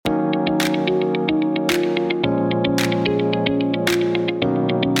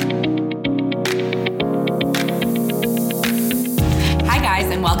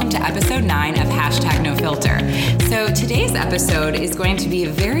episode is going to be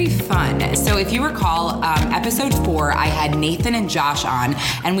very fun. So if you recall, episode 4, I had Nathan and Josh on,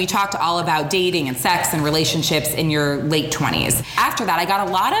 and we talked all about dating and sex and relationships in your late 20s. After that, I got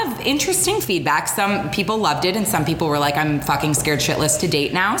a lot of interesting feedback. Some people loved it, and some people were like, I'm fucking scared shitless to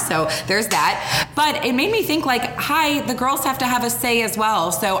date now. So there's that. But it made me think like, hi, the girls have to have a say as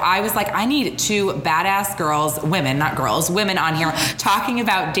well. So I was like, I need 2 badass girls, women, not girls, women on here talking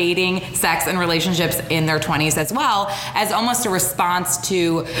about dating, sex, and relationships in their 20s as well, as almost a response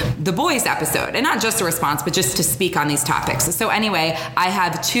to the boys episode. And not just a response, but just to speak on these topics. So anyway, I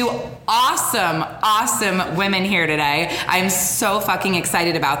have 2 awesome women here today. I'm so fucking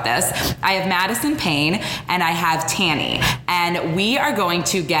excited about this. I have Madison Payne and I have Tanny. And we are going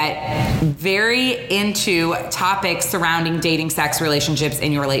to get very into topics surrounding dating, sex, relationships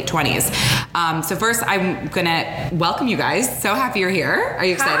in your late 20s. So first, I'm going to welcome you guys. So happy you're here. Are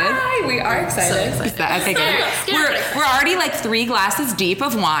you excited? Hi, we are excited. So excited. I think we're already like 3 glasses deep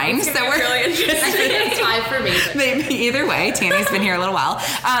of wine. So we're really interesting. I think it's 5 for me. Maybe either way. Tanny's been here a little while.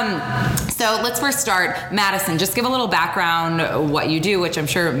 So let's first start. Madison, just give a little background what you do, which I'm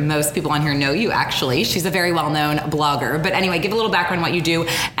sure most people on here know you actually. She's a very well-known blogger. But anyway, give a little background what you do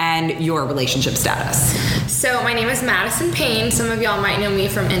and your relationship status. So my name is Madison Payne. Some of y'all might know me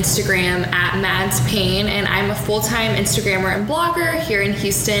from Instagram at Mads Payne, and I'm a full-time Instagrammer and blogger here in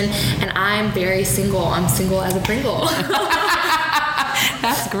Houston, and I'm very single. I'm single as a Pringle.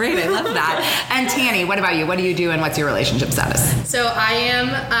 That's great. I love that. And Tanny, what about you? What do you do and what's your relationship status? So I am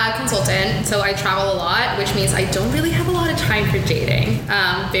a consultant, so I travel a lot, which means I don't really have a lot of time for dating.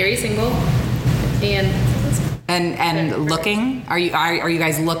 Very single, and looking? Are you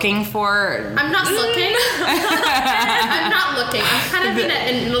guys looking for? I'm not looking. I'm not looking. I'm kind of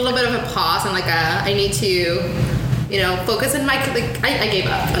in a little bit of a pause and I need to, focus on I gave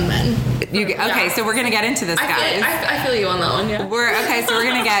up on men. So we're gonna get into this, guys. I feel you on that one. Yeah. So we're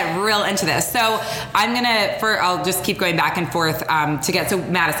gonna get real into this. So I'll just keep going back and forth so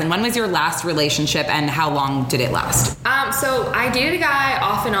Madison, when was your last relationship and how long did it last? So I dated a guy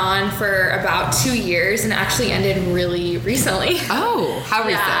off and on for about 2 years and actually ended really recently. Oh, how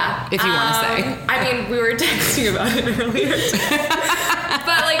recent? If you want to say. I mean, we were texting about it earlier,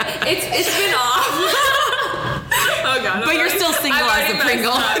 but it's been off. Oh God! But you're still single as a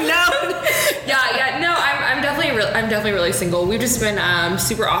Pringle. No. Yeah. No, I'm definitely really single. We've just been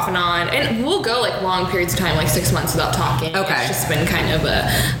super off and on, and we'll go long periods of time, 6 months without talking. Okay. It's just been kind of a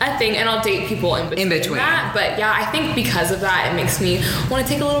thing, and I'll date people in between that. But yeah, I think because of that, it makes me want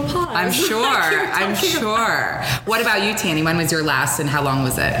to take a little pause. I'm sure. What about you, Tanny? When was your last, and how long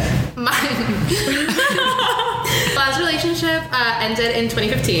was it? Last relationship ended in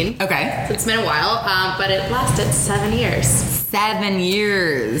 2015. Okay. So it's been a while, but it lasted 7 years. 7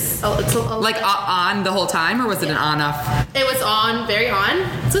 years. Oh, it's on the whole time, or was it an on-off? It was on, very on.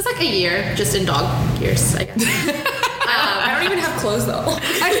 So it's a year, just in dog years, I guess. I don't even have clothes though.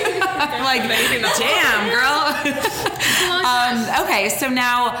 I'm damn, girl. Okay, so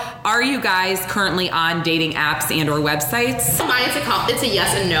now, are you guys currently on dating apps and or websites? Mine it's a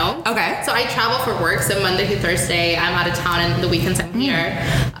yes and no. Okay. So I travel for work, so Monday through Thursday I'm out of town, and the weekends I'm here.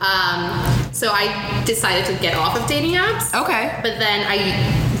 So I decided to get off of dating apps. Okay. But then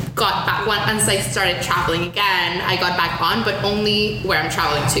I got back once I started traveling again. I got back on, but only where I'm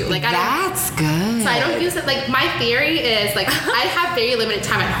traveling to. That's good. So I don't use it. My theory is I have very limited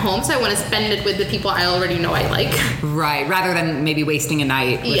time at home, so I want to spend it with the people I already know I like. Right, rather than maybe wasting a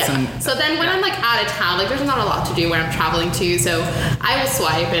night with some. So then when I'm out of town, there's not a lot to do where I'm traveling to, so I will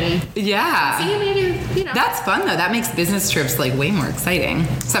swipe and see maybe That's fun though. That makes business trips way more exciting.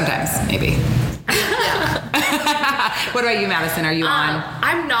 Sometimes, maybe. What about you, Madison? Are you on?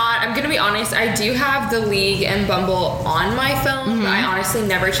 I'm not. I'm gonna be honest. I do have the League and Bumble on my phone, but I honestly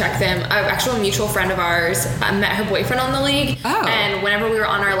never check them. Actually, a mutual friend of ours met her boyfriend on the League, and whenever we were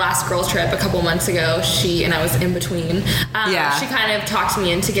on our last girls trip a couple months ago, she and I was in between. She kind of talked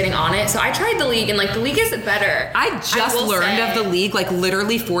me into getting on it. So I tried the League, and the League is better. I just learned of the League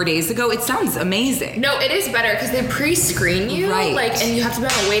literally 4 days ago. It sounds amazing. No, it is better because they pre-screen you, right? And you have to be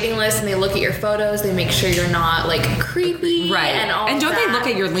on a waiting list, and they look at your photos. They make sure you're not creepy, right? And don't they look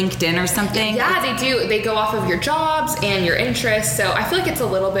at your LinkedIn or something? Yeah, they do. They go off of your jobs and your interests. So I feel like it's a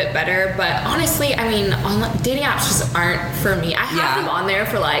little bit better. But honestly, dating apps just aren't for me. I have them on there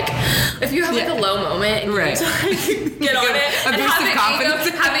for if you have a low moment, and you need to get on it and have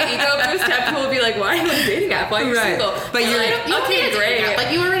an ego boost. People will be like, "Why are you on a dating app? Why are you single?" But you're okay, great.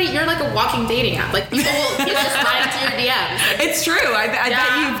 You're a a walking dating app. Like people will just slide into your DMs. It's true. I bet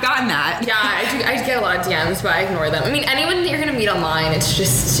you've gotten that. Yeah, I get a lot of DMs, but I ignore them. I mean, anyone that you're gonna meet online,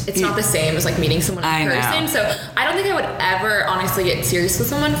 it's not the same as like meeting someone in person. So I don't think I would ever honestly get serious with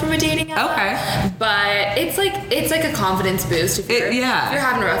someone from a dating app. Okay. But it's like a confidence boost if you're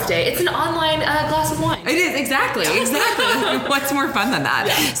having a rough day. It's an online glass of wine. It is, exactly. What's more fun than that?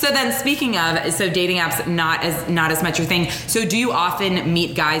 Yeah. So then, speaking of, dating apps not as much your thing. So do you often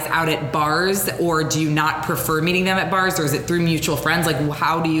meet guys out at bars, or do you not prefer meeting them at bars, or is it through mutual friends? Like,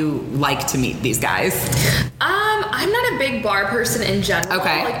 how do you like to meet these guys? I'm not a big bar person in general.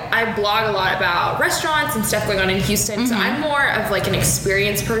 Okay. Like, I blog a lot about restaurants and stuff going on in Houston, so I'm more of like an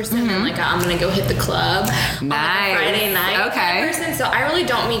experienced person than like I'm gonna go hit the club on like a Friday night kind of person. So I really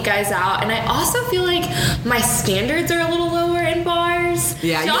don't meet guys out, and I also feel like my standards are a little lower in bars.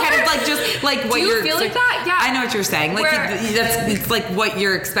 Yeah, you kind of like just like what you're. Do you feel like that? Yeah, I know what you're saying. Like it's like what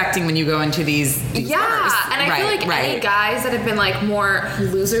you're expecting when you go into these bars. And I feel like any guys that have been like more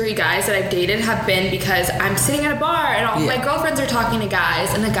losery guys that I've dated have been because I'm sitting at a bar and all my girlfriends are talking to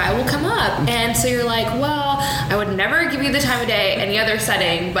guys, and the guy will come up, and so you're like, well, I would never give you the time of day any other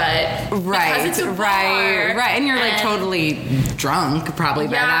setting, but because it's a bar, and you're like totally drunk probably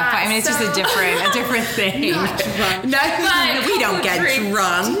by that point. I mean, it's just a different thing. Not drunk. We don't get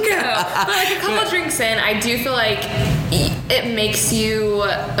drunk. No. But like a couple drinks in, I do feel like it makes you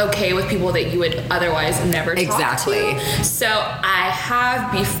okay with people that you would otherwise never talk to. So I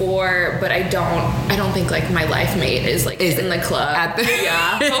have before, but I don't think like my life mate is in the club.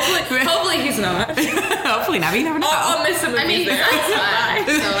 Hopefully he's not. Hopefully not. But you never know. I'll miss him. I mean, that's fine.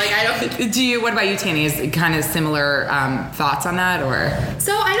 So like I don't. What about you, Tanny? Is kind of similar thoughts on that, or?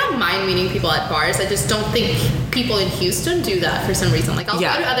 So I don't mind meeting people at bars. I just don't think people in Houston do that for some reason. Like I'll go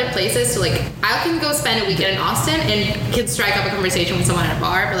to other places. So like I can go spend a weekend in Austin and can strike up a conversation with someone at a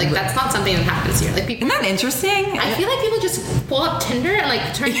bar, but like that's not something that happens here. Like people. Isn't that interesting? I feel like people just pull up Tinder and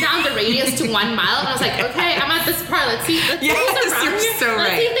like turn down the radius to 1 mile, and I was like, okay, I'm at this bar. Let's see who's around here. So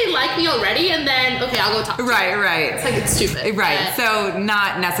Let's see if they like me already, and then okay, I'll go talk to them. Right. It's like it's stupid. Right. So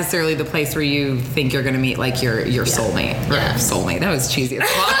not necessarily the place where you think you're going to meet like your soulmate. Soulmate. That was cheesy as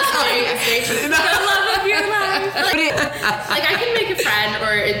fuck. The love of your life. Like I can make a friend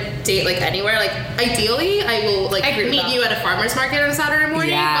or a date like anywhere. Like ideally, I will like meet you at a farmer's market on a Saturday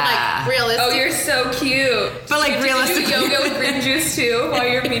morning. Yeah. But like realistically, oh, you're so cute. But like realistically, do yoga with green juice too while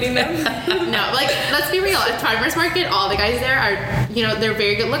you're meeting them. No, like let's be real. At farmer's market, all the guys there are they're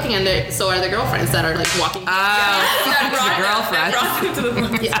very good looking, and so are the girlfriends that are like walking. Girlfriends.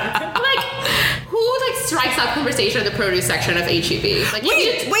 Yeah. Like who like strikes up conversation in the produce section of HEB? Like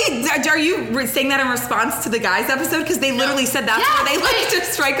wait, are you saying that in response to the guys episode? Because they literally said that's where they like to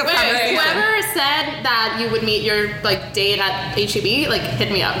strike up conversation. Whoever said that you would meet your like date at HEB, like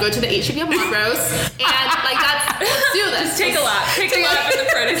hit me up. Go to the HEB on Montrose, and like let's do this. Just take a lap. Take a lap in the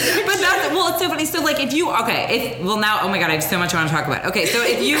produce section. But it's so funny. So like now, oh my god, I have so much I want to talk about. Okay, so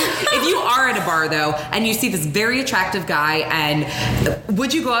if you are at a bar though, and you see this very attractive guy, and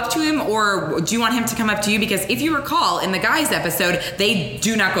would you go up to him, or do you want him to come up to you? Because if you recall in the guys episode, they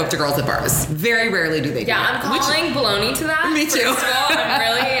do not go up to girls at bars. Very rarely do they. Yeah, I'm calling baloney to that. Me too. First of all,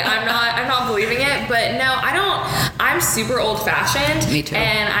 I'm not believing it. But no, I don't. I'm super old fashioned. Me too.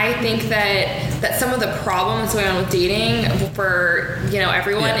 And I think that some of the problems going on with dating for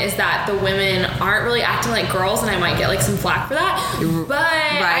everyone is that the women aren't really acting like girls, and I might get like some flack for that. But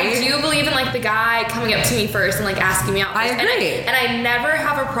I do believe in like the guy coming up to me first and like asking me out. I agree. And I never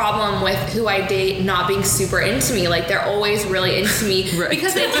have a problem with who I date not being super into me. Like they're always really into me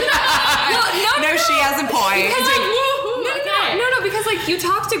because they do that. No, she has a point. No, because like you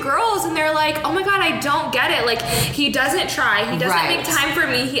talk to girls and they're like, oh my god, I don't get it. Like he doesn't try, he doesn't make time for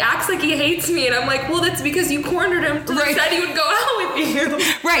me, he acts like he hates me, and I'm like, well, that's because you cornered him to decide he would go out with you.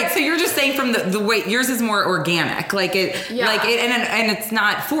 Right. So you're just saying from the way yours is more organic, like it, and it's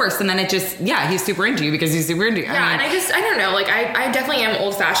not forced, and then it just he's super into you because he's super into you. Yeah, and I don't know, like I definitely am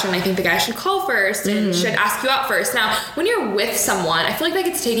old fashioned. I think the guy should call first and should ask you out first. Now, when you're with someone, I feel like that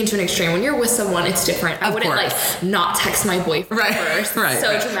gets taken to an extreme. When you're with someone, it's different. I wouldn't like not text my boyfriend first. Right.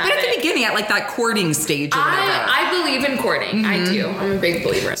 So dramatic. But at the beginning, at like that courting stage or whatever. I believe in courting. I do. I'm a big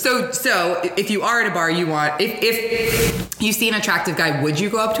believer. So if you are at a bar, you want if you see an attractive guy, would you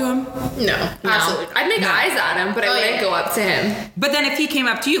go up to him? No, absolutely. I'd make eyes at him, but I wouldn't go up to him. But then if he came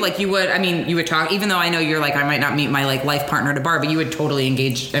up to you, like you would, you would talk. Even though I know you're like, I might not meet my like life partner at a bar, but you would totally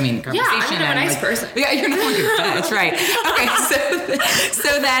engage. Conversation. Yeah, I'm a nice person. Yeah, you're not. That's right. Okay,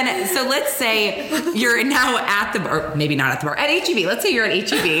 so let's say you're now at the bar, maybe not at the bar, at HEB. Let's let's say you're at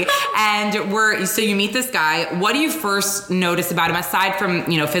HEB and so you meet this guy. What do you first notice about him aside from,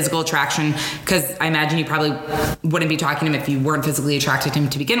 physical attraction? Because I imagine you probably wouldn't be talking to him if you weren't physically attracted to him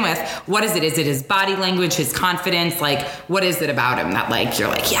to begin with. What is it? Is it his body language, his confidence? Like, what is it about him that you're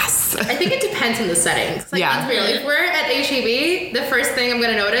like, yes? I think it depends on the settings. If we're at HEB, the first thing I'm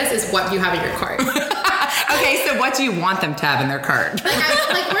going to notice is what you have in your cart. Okay, so what do you want them to have in their cart?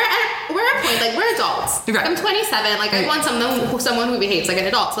 We're at a point, we're adults. Right. I'm 27, I want someone who behaves like an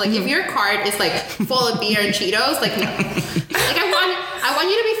adult. So if your cart is full of beer and Cheetos, no. I want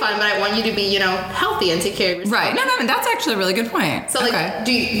you to be fun, but I want you to be, healthy and take care of yourself. Right. No, that's actually a really good point. So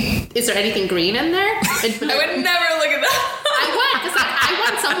is there anything green in there? I would never look at that. I would, because I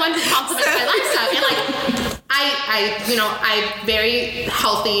want someone who complements my lifestyle. And I'm very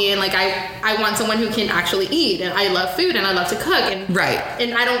healthy, and I want someone who can actually eat, and I love food, and I love to cook, and right.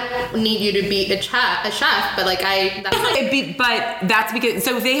 And I don't need you to be a chef, but but that's because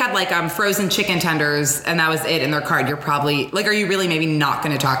if they had frozen chicken tenders and that was it in their cart, you're probably are you really maybe not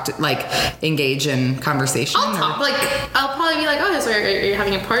going to talk to engage in conversation? I'll probably be oh, so you're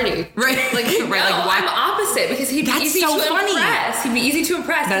having a party, right? Why? I'm opposite, because he'd be easy to impress. He'd be easy to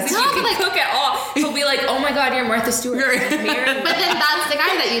impress. That's if you can cook at all, he'll be oh my god, you're Martha Stewart. But then that's the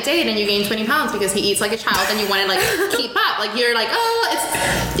guy that you date and you gain 20 pounds because he eats like a child and you want to keep up. You're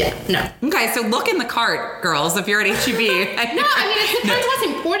no. Okay, so look in the cart, girls, if you're at HEB. No, it depends what's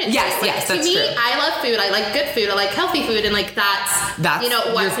important. Yes, to me, true. I love food. I like good food. I like healthy food, and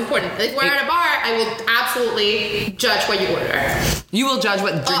that's what's important. If we're at a bar, I will absolutely judge what you order. You will judge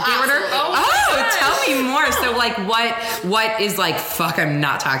what drink you order? Tell me more. So what is fuck, I'm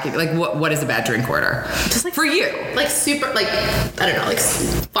not talking. What is a bad drink order? Just for you. Super, I don't know,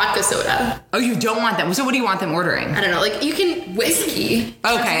 vodka soda. Oh, you don't want them. So what do you want them ordering? I don't know, you can whiskey.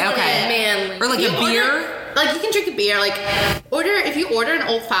 Okay. Manly. Or a beer? You can drink a beer. If you order an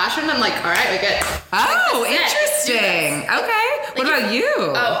old fashioned, I'm all right, we're good. Oh, interesting. Okay. What about you?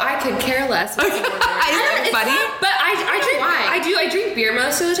 Oh, I could care less. Isn't it funny? But I drink beer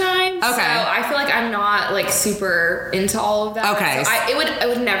most of the time. Okay. So I feel I'm not super into all of that. Okay. So it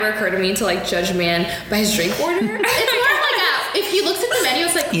would never occur to me to judge a man by his drink order. It's more if he looks at the menu,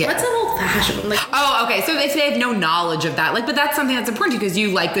 it's what's an old fashioned? Oh, okay. So if they have no knowledge of that, but that's something that's important because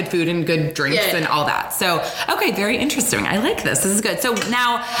you like good food and good drinks and all that. So, okay, very interesting. I like this. This is good. So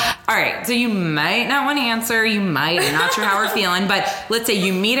now, all right. So you might not want to answer. You might. I'm not sure how we're feeling, but let's say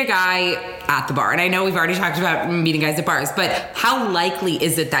you meet a guy at the bar, and I know we've already talked about meeting guys at bars, but how likely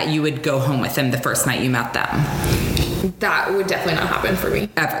is it that you would go home with them the first night you met them? That would definitely not happen for me.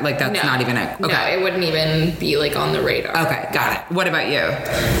 Ever. That's not even a... Okay. No, it wouldn't even be on the radar. Okay, got it. What about you?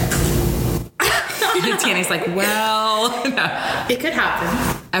 Tiana's well... No. It could happen.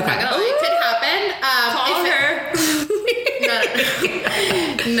 Okay. It could happen. Call her.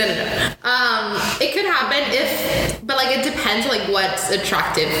 No. It could happen but it depends what's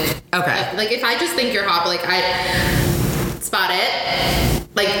attractive. Okay. If I just think you're hot, I spot it.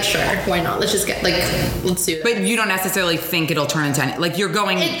 Sure, why not? Let's just get let's do that. But you don't necessarily think it'll turn into any, you're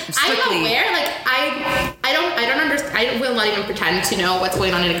going strictly. I'm aware. I don't understand. I will not even pretend to know what's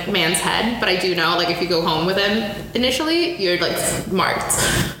going on in a man's head, but I do know if you go home with him initially, you're marked.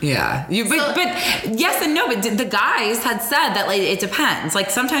 Yeah. But yes and no. But the guys had said that it depends.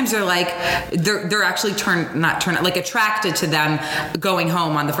 Sometimes they're actually attracted to them going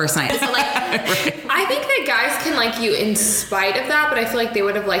home on the first night. So right. I think that guys can like you in spite of that, but I feel like they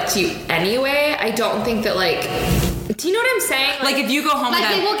would have liked you anyway. I don't think that do you know what I'm saying? If you go home with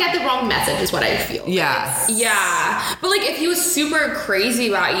them, they will get the wrong message is what I feel. Yeah. Yeah. But if he was super crazy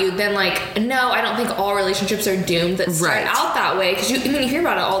about you, then no, I don't think all relationships are doomed that start out that way. Because you hear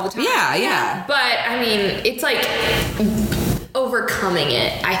about it all the time. Yeah. But it's overcoming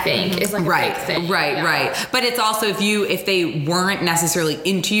it, I think, is a big thing. Right. But it's also if they weren't necessarily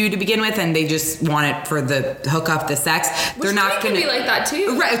into you to begin with and they just want it for the hookup, the sex, they're not going to be like that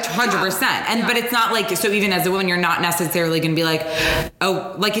too. Right, 100%. And but it's not so even as a woman, you're not necessarily going to be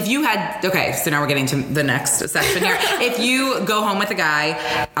if you had so now we're getting to the next section here. If you go home with a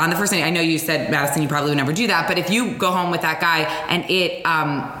guy on the first night, I know you said, Madison, you probably would never do that, but if you go home with that guy and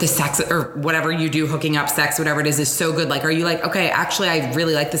the sex or whatever you do, hooking up, sex, whatever it is so good, are you okay, actually, I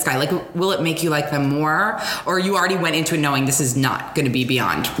really like this guy. Will it make you like them more? Or you already went into it knowing this is not going to be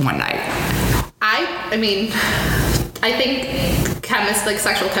beyond one night? I think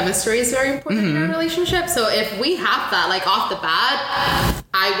sexual chemistry is very important in a relationship. So if we have that, off the bat,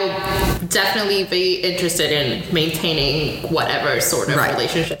 I will definitely be interested in maintaining whatever sort of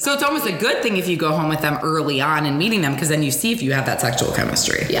relationship. So it's almost a good thing if you go home with them early on and meeting them, because then you see if you have that sexual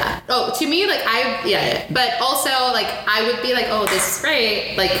chemistry. Yeah. Oh, to me, like but also like I would be like, oh, this is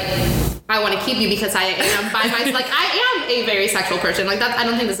great. Like I want to keep you because I am by myself. Like I am a very sexual person. Like that, I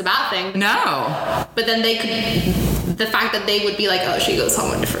don't think that's a bad thing. No. But then they could. The fact that they would be like, oh, she goes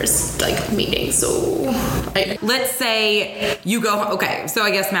home on the first like meeting, so let's say you go. Okay, so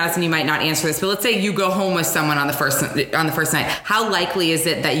I guess Madison, you might not answer this, but let's say you go home with someone on the first night. How likely is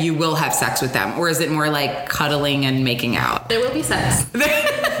it that you will have sex with them, or is it more like cuddling and making out? There will be sex.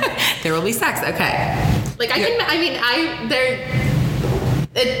 There will be sex. Okay. Like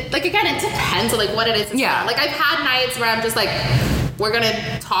like again, it depends on like what it is. Yeah. Like I've had nights where I'm just like, we're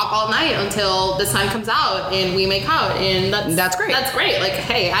gonna talk all night until the sun comes out and we make out, and that's great. That's great. Like,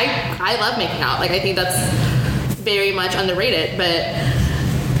 hey, I love making out. Like I think that's very much underrated. But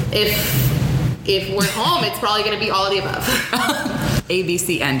if we're home, it's probably gonna be all of the above. A, B,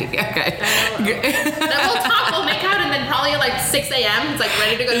 C, and D. Okay. Then we'll talk, we'll make out, and then probably at like 6 a.m. it's like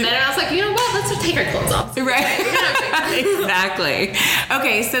ready to go to bed, and I was like, you know what? Let's just take our clothes off. Right. Exactly.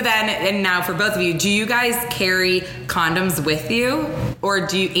 Okay, so then, and now for both of you, do you guys carry condoms with you? Or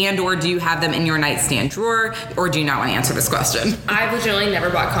do you have them in your nightstand drawer? Or do you not want to answer this question? I've legitimately never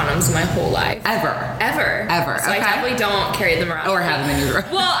bought condoms in my whole life. Ever. So okay. I definitely don't carry them around. Or have them in your drawer.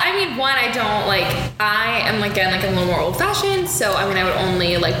 Well, I mean, one, I don't, like, I am, like, again, like, a little more old-fashioned, so, I mean, I would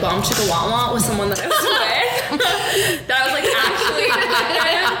only, like, bum chicka wah with someone that I was with. That I was, like, actually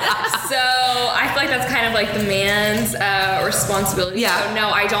with. So I feel like that's kind of, like, the man's responsibility. Yeah. So, no,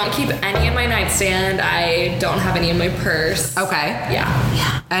 I don't keep any in my nightstand. I don't have any in my purse. Okay. Yeah.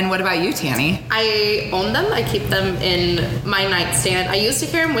 And what about you, Tanny? I own them. I keep them in my nightstand. I used to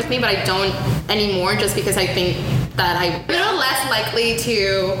carry them with me, but I don't anymore just because I think that I'm a little less likely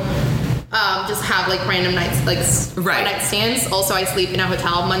to just have like random nights, like nightstands. Also, I sleep in a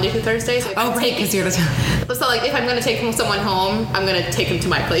hotel Monday through Thursday. So because you're the time. So like if I'm going to take someone home, I'm going to take them to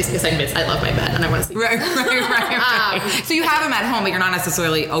my place because I love my bed and I want to sleep. Right. So you have them at home, but you're not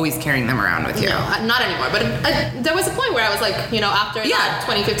necessarily always carrying them around with you. No, not anymore. But there was a point where I was like, after that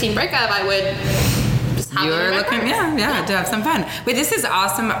 2015 breakup, I would just have them in my purse. to have some fun. Wait, this is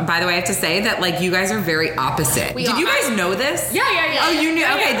awesome. By the way, I have to say that like you guys are very opposite. Did you guys know this? Yeah. Oh, you knew?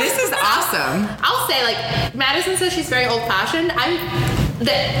 Okay, this is awesome. I'll say like Madison says she's very old-fashioned.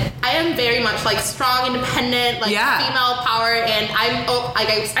 I am very much like strong, independent, like female power, and I love that.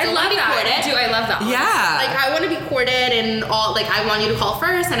 I love that. Yeah. Like I want to be courted and all. Like I want you to call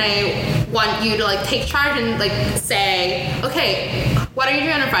first, and I want you to like take charge and like say, okay, what are you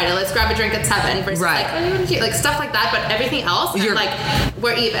doing on Friday? Let's grab a drink at 7. Versus like, what are you gonna do? Like stuff like that. But everything else, like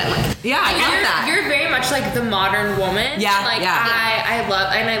we're even. Like I love that. You're very much like the modern woman. Yeah. Like I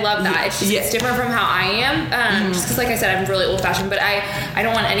love that. It's just it's different from how I am. Just because like I said, I'm really old-fashioned, but I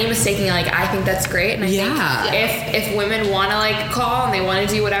don't want any mistaking. Like I think that's great, and I think if women want to like call and they want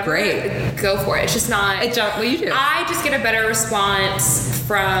to do whatever, go for it. It's just not. It's not what you do. I just get a better response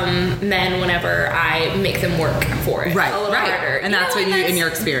from men whenever I make them work for it. Right. A little harder. And that's what in your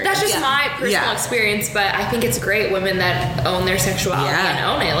experience. That's just my personal experience, but I think it's great women that own their sexuality and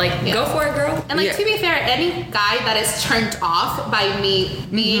own it. Like go for it, girl. And like to be fair, any guy that is turned off by me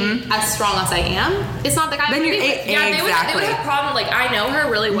being as strong as I am, it's not the guy. Then you're they would have problems. Like I know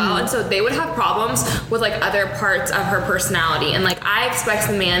her really well, and so they would have problems with like other parts of her personality. And like I expect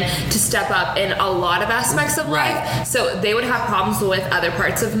the man to step up in a lot of aspects of life, so they would have problems with other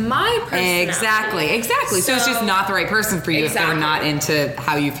parts of my personality. Exactly. So it's just not the right person for you if they're not into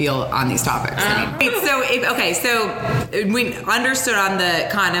how you feel on these topics. So we understood on the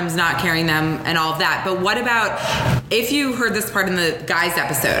condoms, not carrying them and all of that, but what about if you heard this part in the guys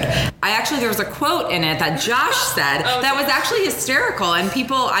episode? There was a quote in it that Josh said that was actually hysterical, and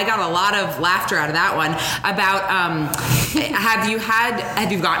I got a lot of laughter out of that one about have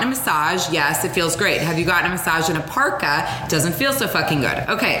you gotten a massage? Yes, it feels great. Have you gotten a massage in a parka? Doesn't feel so fucking good.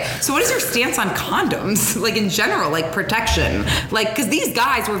 Okay, so what is your stance on condoms? Like in general, like protection? Like, because these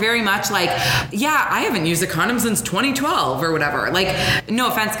guys were very much like, I haven't used a condom since 2012 or whatever. Like, no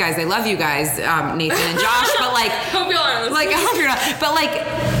offense, guys, I love you guys, Nathan and Josh, but like, hope you are. I hope you're not. But like,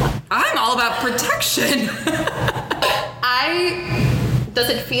 I'm all about protection. Does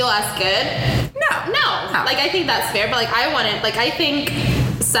it feel as good? No. Like I think that's fair, but like I think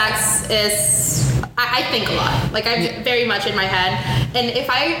sex is. I think a lot. Like I'm very much in my head, and if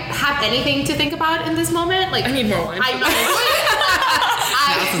I have anything to think about in this moment, like I need more wine.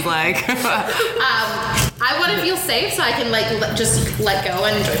 Madison's sounds like. I want to feel safe so I can like just let go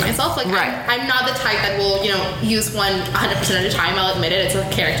and enjoy myself. Like I'm not the type that will, use one 100% of the time. I'll admit it. It's a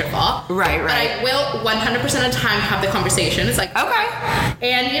character flaw. Right. But I will 100% of the time have the conversation. It's like, okay.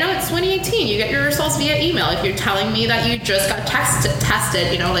 And it's 2018. You get your results via email. If you're telling me that you just got tested,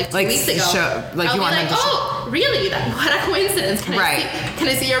 like 2 weeks ago, I'll be like, oh, really? What a coincidence. Can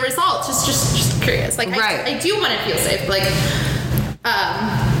I see your results? Just curious. Like I do want to feel safe. Like,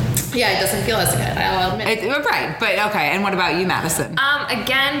 yeah, it doesn't feel as good, I'll admit. Right, but okay. And what about you, Madison?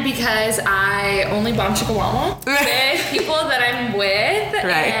 Again, because I only bomb chicka with people that I'm with,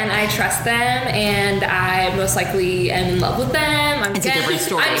 and I trust them, and I most likely am in love with them. It's a different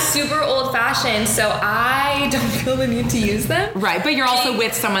story. I'm super old-fashioned, so I don't feel the need to use them. Right, but you're also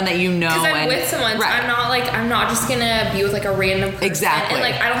with someone that you know. Because I'm with someone, so I'm not just gonna be with like a random person. Exactly.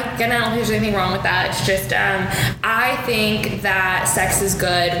 And I don't think there's anything wrong with that. It's just, I think that sex is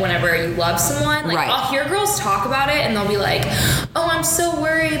good whenever you love someone. I'll hear girls talk about it and they'll be like, oh, I'm so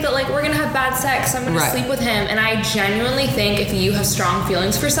worried that we're gonna have bad sex, so I'm gonna sleep with him. And I genuinely think if you have strong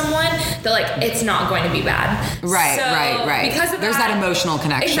feelings for someone, that it's not going to be bad. Right. Because of there's that emotional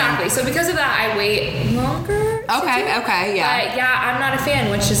connection. Exactly. So because of that, I wait longer. Okay, yeah. But yeah, I'm not a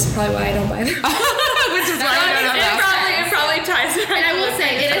fan, which is probably why I don't buy them. Which is why I don't know. It probably ties in. And I will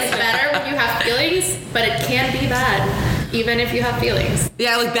say, it is better when you have feelings, but it can be bad. Even if you have feelings.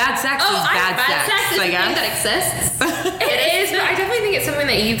 Yeah, bad sex is bad sex. Bad sex is a thing that exists. It is, but I definitely think it's something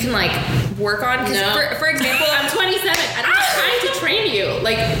that you can work on. Because for example, I'm 27. I'm not trying to train you.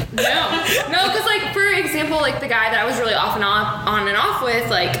 No, because for example, the guy that I was really on and off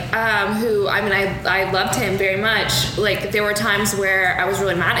with, who I loved him very much. There were times where I was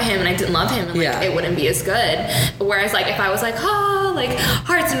really mad at him and I didn't love him, and it wouldn't be as good. Whereas if I was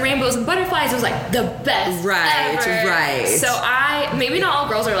hearts and rainbows and butterflies, it was the best. Right. So maybe not all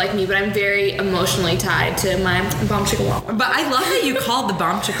girls are like me, but I'm very emotionally tied to my bomb chicka wawa. But I love that you called the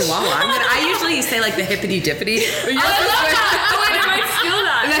bomb chicka wawa. I usually say the hippity dippity. I love that. I might steal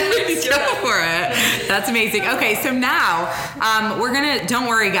that. Go for it. That's amazing. Okay, so now don't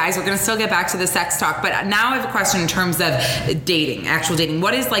worry guys, we're gonna still get back to the sex talk, but now I have a question in terms of dating, actual dating.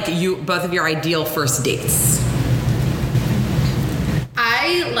 What is both of your ideal first dates?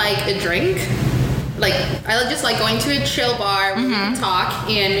 I like a drink. I just like going to a chill bar, we can talk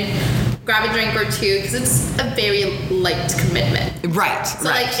and grab a drink or two, because it's a very light commitment. Right. So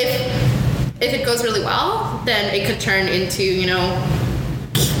if it goes really well, then it could turn into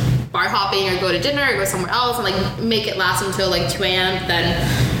bar hopping or go to dinner or go somewhere else and make it last until 2 a.m.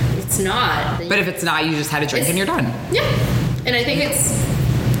 Then it's not. But if it's not, you just had a drink and you're done. Yeah. And I think it's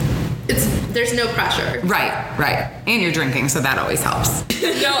there's no pressure. Right. And you're drinking, so that always helps.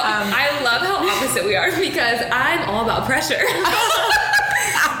 No, I love how opposite we are, because I'm all about pressure.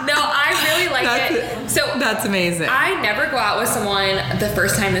 No, I really like it. So that's amazing. I never go out with someone the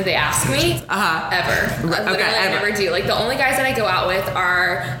first time that they ask me. Ever. I never do. The only guys that I go out with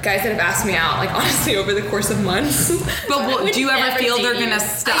are guys that have asked me out, honestly, over the course of months. But do you ever feel they're gonna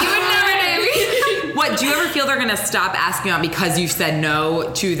stop? You would never date me. What, do you ever feel they're gonna stop asking you out because you said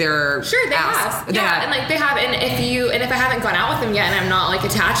no to their Sure, they have. They have. And they have, and if I haven't gone out with them yet and I'm not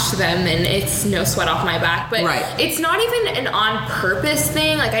attached to them, then it's no sweat off my back. But it's not even an on purpose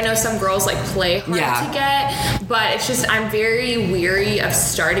thing. I know some girls play hard to get, but it's just I'm very weary of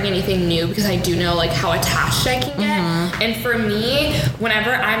starting anything new because I do know how attached I can get. And for me,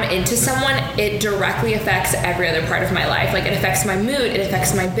 whenever I'm into someone, it directly affects every other part of my life. It affects my mood, it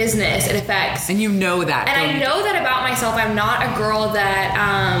affects my business, it affects. And you know that. And I know that about myself. I'm not a girl that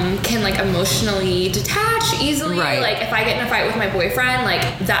can emotionally detach easily. If I get in a fight with my boyfriend,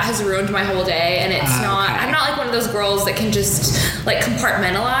 that has ruined my whole day. And it's not. Okay. I'm not one of those girls that can just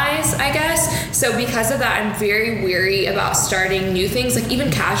compartmentalize, I guess. So because of that, I'm very weary about starting new things.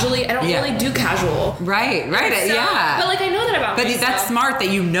 Even casually, I don't really do casual. Right. So, but I know that about myself. But that's smart that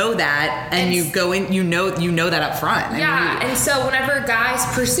you know that, and you go in. You know that up front. And so whenever guys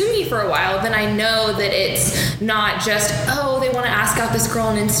pursue me for a while, then I know that it's not just they want to ask out this girl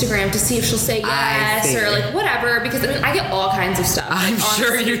on Instagram to see if she'll say yes or whatever. Because I get all kinds of stuff. I'm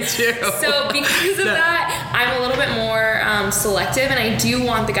sure you do. So because of that, I'm a little bit more selective, and I do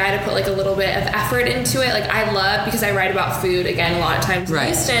want the guy to put a little bit of effort into it. I love, because I write about food again a lot of times in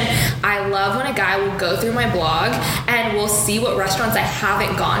Houston. I love when a guy will go through my blog and will see what restaurants I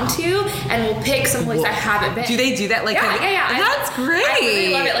haven't gone to, and will pick some place I haven't been. Do they do that? Yeah. That's great. I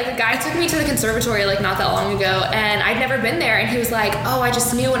really love it. A guy took me to the conservatory not that long ago, and I'd never been there, and he was like, "Oh, I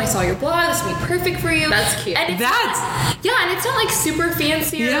just knew when I saw your blog, this would be perfect for you." That's cute. And it's not super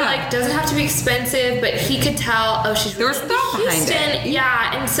fancy or doesn't have to be expensive, but he could tell, oh, she's really there was thought behind it.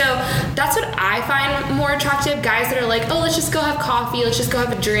 Yeah, and so that's what I find more attractive. Guys that are like, oh, let's just go have coffee, let's just go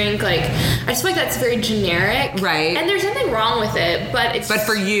have a drink. Like, I just feel like that's very generic. Right. And there's nothing wrong with it, but it's But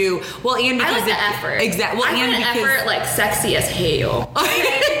for you, well, and because I like the effort. Exactly. Well, I and find because effort like sexy as hell.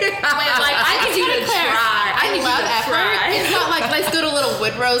 Like, I need you to try. I love effort. It's not like, let's go to Little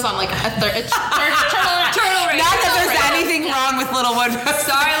Woodrow's on like a turtle race. Not that there's anything wrong with Little Woodrow.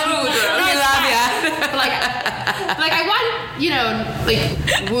 Sorry, Little Woodrow. We love ya. Like I want, like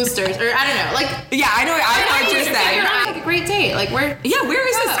Woosters or I don't know, like I know what you're saying. Like a great date. Like where is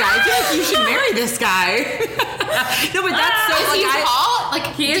this guy? I feel like you should marry this guy. No, but that's so is he tall? Like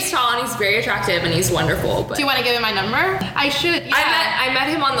he is tall and he's very attractive and he's wonderful. But do you want to give him my number? I should. Yeah. I met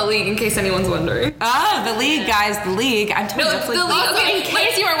him on the league in case anyone's wondering. Oh, the league, guys, the league. I'm telling you, the league. Okay, in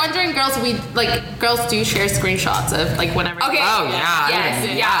case you were wondering, girls do share screenshots of like whenever. Okay. Oh yeah.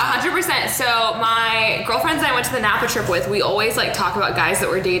 Yes. 100%. So my girlfriends I went to the Napa trip with, we always like talk about guys that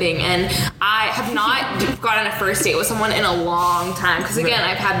we're dating, and I have not gone on a first date with someone in a long time because again,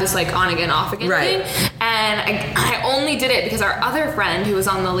 I've had this like on again, off again thing, and I only did it because our other friend who was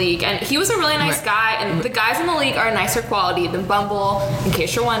on the league, and he was a really nice guy, and the guys in the league are nicer quality than Bumble, in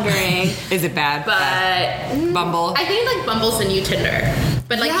case you're wondering. Is it bad? But Bumble. I think like Bumble's the new Tinder,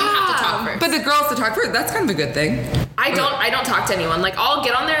 but like you have to talk first. But the girls to talk first, that's kind of a good thing. I don't talk to anyone. Like I'll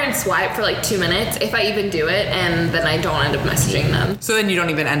get on there and swipe for like 2 minutes if I even do it, and then I don't end up messaging them. So then you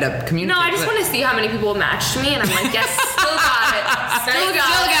don't even end up communicating. No, I just want to see how many people matched me, and I'm like, yes, still got it. Still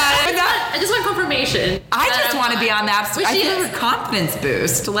got it. I just want confirmation. I just want to be on the apps. I she feel is. a confidence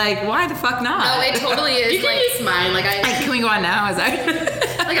boost. Like, why the fuck not? No, it totally is. You can use mine. Like can we go on now? Is I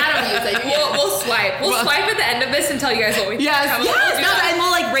like I don't use it. We'll swipe. We'll swipe at the end of this and tell you guys what we think. Yes, and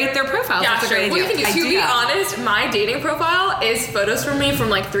we'll like rate their profiles. Yeah, That's sure. a great idea. To be honest, my dating profile is photos from me from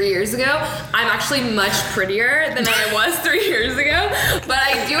like 3 years ago. I'm actually much prettier than I was 3 years ago, but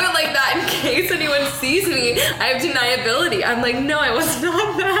I do it like that in case anyone sees me. I have deniability. I'm like, no, I was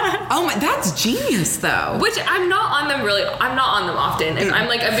not that. Oh my, that's genius though. Which I'm not on them often. And I'm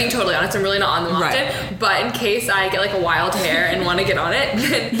being totally honest, I'm really not on them often. But in case I get like a wild hair and want to get on it,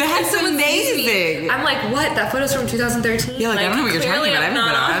 then that's amazing. I'm like, what? That photo's from 2013? Yeah, like I don't know what you're talking about. I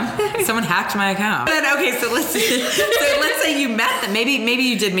haven't been on. Someone hacked my account. But okay, so let's say you met them. Maybe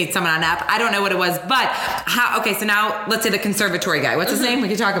you did meet someone on app. I don't know what it was, but how? Okay, so now let's say the conservatory guy. What's his name? We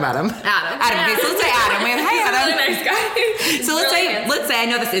can talk about him. Adam. Okay, so let's say Adam. Hey, Adam. Really nice guy. So let's say I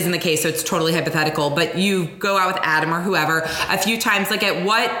know this isn't the case, so it's totally hypothetical, but you go out with Adam or whoever a few times. Like, at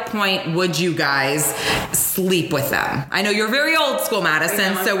what point would you guys sleep with them? I know you're very old school,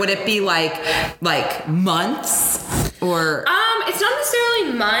 Madison. So would it be like months or? It's not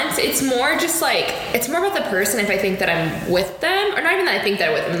necessarily months. It's more just like it's more about the person. If I think that I'm with them, or not even that I think that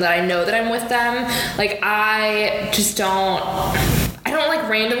I'm with them, that I know that I'm with them. Like I don't like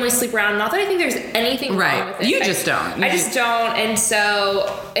randomly sleep around. Not that I think there's anything wrong with it. You just don't. I just don't. And so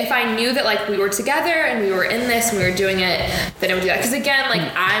if I knew that like we were together and we were in this and we were doing it, then I would do that. Because again,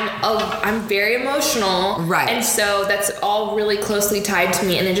 like I'm very emotional. Right. And so that's all really closely tied to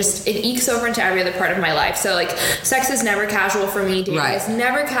me. And it ekes over into every other part of my life. So like sex is never casual for me. Dating is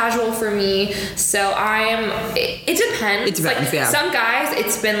never casual for me. So it depends. It depends, like, some guys,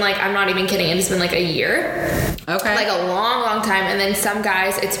 it's been like, I'm not even kidding, it's been like a year. Okay. Like a long, long time. And then some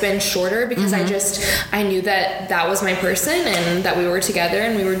guys, it's been shorter because I knew that was my person and that we were together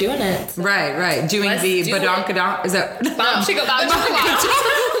and we were doing it. So. Right. Doing the badonkadonk. Is that? Bum chicka bum chicka.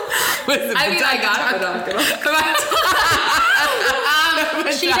 I got it.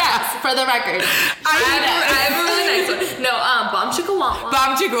 She does, for the record. I have a really nice one. No, bum chicka womp.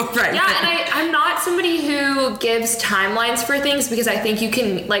 Bum chicka, right. Yeah, and I'm not somebody who gives timelines for things because I think you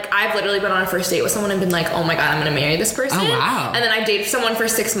can, like, I've literally been on a first date with someone and been like, oh my god, I'm gonna marry this person. Oh wow. And then I've dated someone for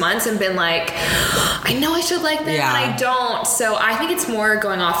 6 months and been like, I know I should like them, and I don't. So I think it's more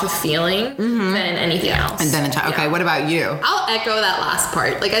going off of feeling than anything else. And then okay, what about you? I'll echo that last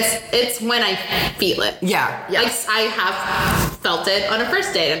part. Like it's when I feel it. Yeah. Like I have felt it on a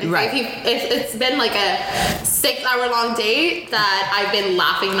first date. And right. If it's been like a 6-hour-long date that I've been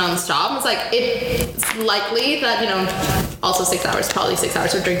laughing nonstop, it's like it's likely that also 6 hours, probably 6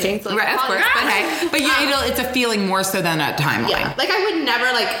 hours of drinking. So right, of course. But it's a feeling more so than a timeline. Yeah. Like I would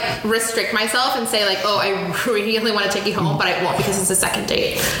never like restrict myself and say like, oh, I really want to take you home, but I won't because it's a second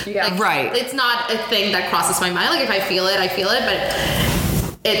date. Yeah. Like, right. It's not a thing that crosses my mind. Like if I feel it, but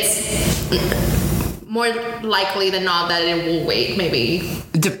it's more likely than not that it will wait maybe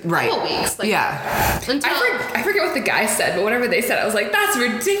right. a couple weeks. Like, Until I forget what the guy said, but whatever they said, I was like, that's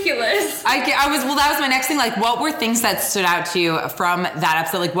ridiculous. That was my next thing. Like, what were things that stood out to you from that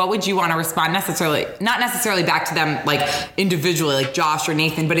episode? Like, what would you want to respond not necessarily back to them, like, individually, like Josh or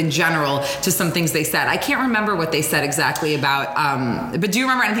Nathan, but in general to some things they said? I can't remember what they said exactly about, but do you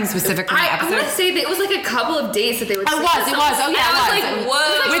remember anything specific from the episode? I want to say that it was like a couple of dates that they would say. It was. Oh, yeah, I was like,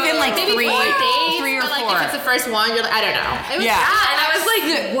 whoa. Within, like, maybe 3 or 4. Like, if it's the first one, you're like, I don't know. It was, and I was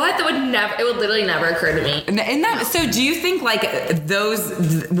like, what? It would literally never occur to me. So do you think, like,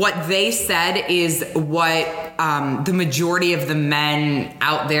 what they said is what the majority of the men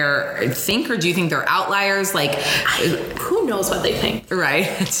out there think, or do you think they're outliers? Like, who knows what they think? Right.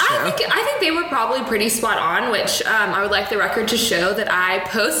 It's true. I think they were probably pretty spot on, which I would like the record to show that I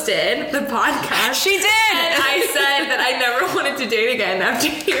posted the podcast. She did. And I said that I never wanted to date again after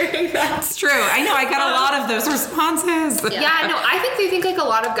hearing that. It's true. I know. I got a lot of those responses. Yeah, no, I think they think like a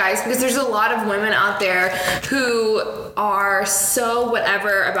lot of guys, because there's a lot of women out there who are so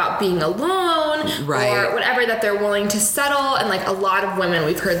whatever about being alone, right, or whatever, that they're willing to settle. And like a lot of women,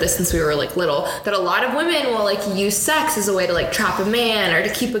 we've heard this since we were like little, that a lot of women will like use sex as a way to like trap a man or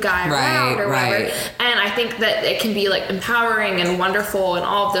to keep a guy around or whatever. And I think that it can be like empowering and wonderful and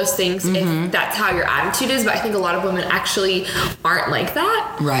all of those things if that's how your attitude is. But I think a lot of women actually aren't like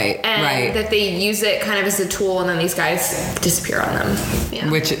that. Right. And that they use it kind of as a tool, and then these guys disappear on them. Yeah.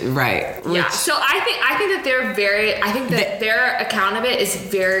 Yeah. So I think that they're their account of it is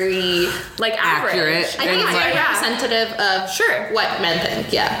very like accurate. I think it's very representative of what men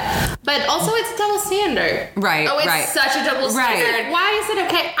think. Yeah. But also it's a double standard. Right. Oh, it's such a double standard. Right. Why is it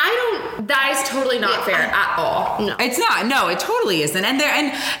okay? That is totally not fair at all. No. It's not. No, it totally isn't.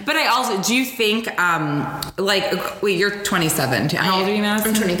 But I also, do you think, wait, you're 27. How old are you,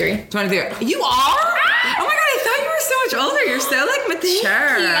 Madison? I'm 23. 23. You are? Oh my God, I thought you were so much older. You're so like mature.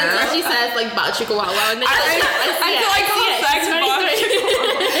 That's what she says, like, Bao Chihuahua. And then I feel like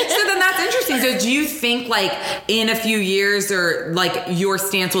so then that's interesting. So do you think like in a few years or like your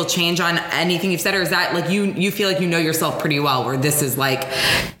stance will change on anything you've said, or is that like you feel like you know yourself pretty well, where this is like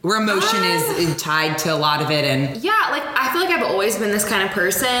where emotion is tied to a lot of it? And yeah, like I feel like I've always been this kind of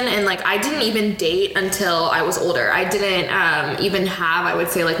person, and like I didn't even date until I was older. I didn't even have, I would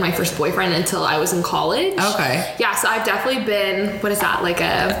say, like my first boyfriend until I was in college. Okay. Yeah, so I've definitely been, what is that, like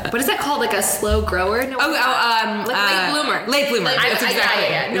what is that called, like a slow grower? No, like late bloomer. Late bloomer. That's exactly.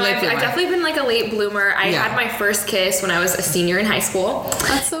 Yeah. No, I've definitely been like a late bloomer. I had my first kiss when I was a senior in high school.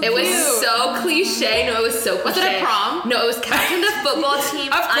 That's so cute. It was so cliche. No, it was so cliche. Was it a prom? No, it was captain the football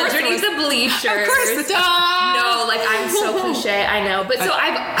team underneath the bleachers. Of course. No, like I'm so cliche. I know, but so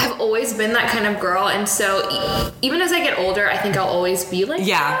I've always been that kind of girl, and so even as I get older, I think I'll always be like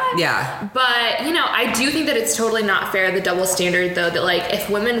that. Yeah. But you know, I do think that it's totally not fair, the double standard, though, that like if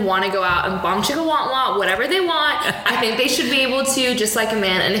women want to go out and bomb chicka want whatever they want, I think they should be able to, just like a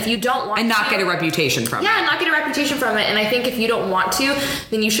man. And if you don't want and not get a reputation from it. Yeah, not get a reputation from it. And I think if you don't want to,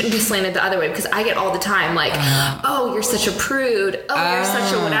 then you shouldn't be slanted the other way, because I get all the time like, oh, you're such a prude. Oh, you're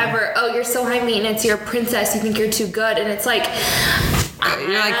such a whatever. Oh, you're so high maintenance. You're a princess. You think you're too good. And it's like,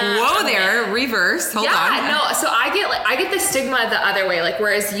 you're like, whoa there, reverse. Hold on. No, so I get the stigma the other way. Like,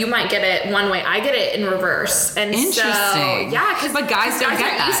 whereas you might get it one way, I get it in reverse. And interesting. So, but guys don't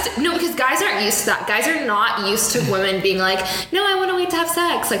get that. No, because guys aren't used to that. Guys are not used to women being like, no, I want to wait to have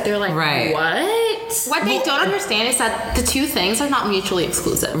sex. Like, they're like, what? What they don't understand is that the two things are not mutually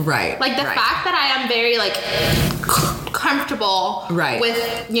exclusive. Right. Like the fact that I am very like comfortable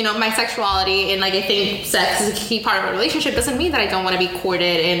with, you know, my sexuality, and like I think sex is a key part of a relationship, doesn't mean that I don't want to be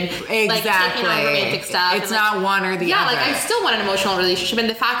courted and like taking on romantic stuff. It's not one or the other. Yeah, like I still want an emotional relationship, and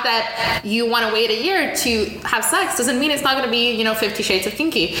the fact that you want to wait a year to have sex doesn't mean it's not going to be, you know, 50 Shades of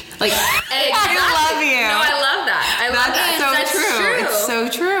Kinky. Like, I love you. No, I love that. That's so true. It's so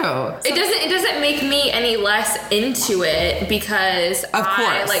true. It doesn't make me any less into it because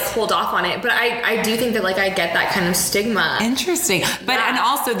I like hold off on it. But I do think that like I get that kind of stigma. Interesting. But and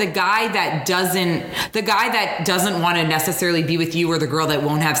also the guy that doesn't want to necessarily be with you, or the girl that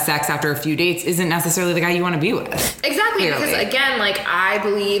won't have sex after a few dates, isn't necessarily the guy you want to be with. Exactly. Clearly. Because again, like I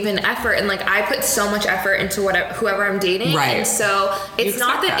believe in effort, and like I put so much effort into whoever I'm dating. Right. And so it's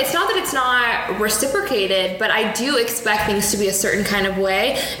not that it's not reciprocated, but I do expect things to be a certain kind of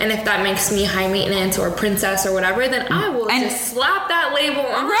way. And if that that makes me high maintenance or princess or whatever, then I will just slap that label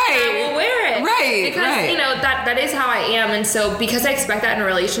on. Right. I will wear it. Right. Because, you know, that is how I am. And so because I expect that in a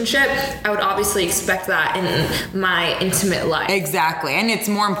relationship, I would obviously expect that in my intimate life. Exactly. And it's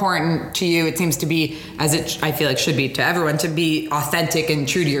more important to you, it seems to be, as it I feel like should be to everyone, to be authentic and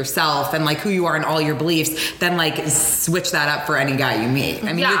true to yourself and like who you are and all your beliefs, then like switch that up for any guy you meet.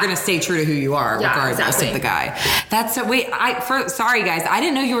 I mean, you're going to stay true to who you are regardless of the guy. That's so, wait, sorry guys, I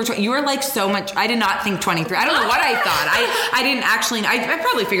didn't know you were like so much, I did not think 23. I don't know what I thought. I didn't actually, I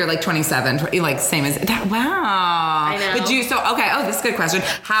probably figured like 27, like same as that. Wow. I know. But this is a good question.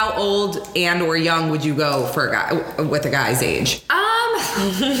 How old and or young would you go for a guy with a guy's age? I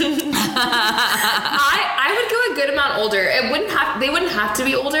would go a good amount older. They wouldn't have to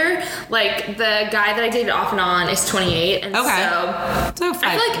be older. Like the guy that I dated off and on is 28, and so I feel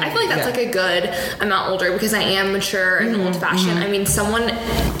like that's like a good amount older because I am mature and old fashioned. I mean, someone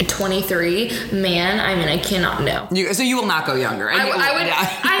 23, man. I mean, I cannot know. So you will not go younger. I would.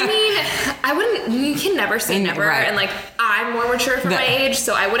 Yeah. I mean, I wouldn't. You can never say never. Right. And like I'm more mature for my age,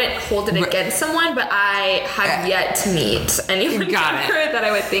 so I wouldn't hold it against someone. But I have yet to meet anyone younger that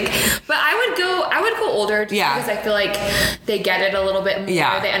I would think. But I would go older because I feel like they get it a little bit more.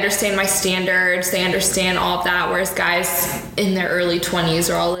 Yeah. They understand my standards. They understand all of that. Whereas guys in their early 20s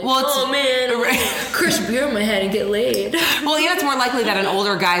are all like, oh man, crush beer in my head and get laid. Well, yeah, it's more likely that an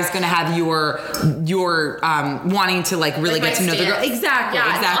older guy is going to have your wanting to like really get to know the girl. Exactly.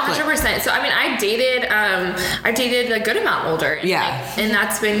 Yeah, exactly. 100%. So I mean, I dated a good amount older. And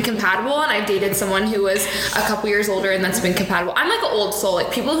that's been compatible. And I dated someone who was a couple years older, and that's been compatible. I'm like an old soul.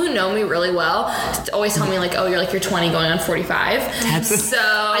 Like people who know me really well always tell me like, oh, you're 20 going on 45. So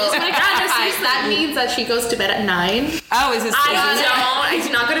I just want to clarify. That means that she goes to bed at 9. Oh, is this? I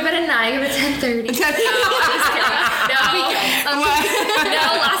do not go to bed at 9. I go to 10:30. No,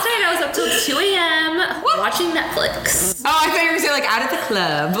 last night I was up till 2 a.m. watching Netflix. Oh, I thought you were going to say like out at the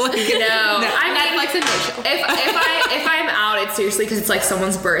club. No, I mean, Netflix and no. If I'm out, it's seriously because it's like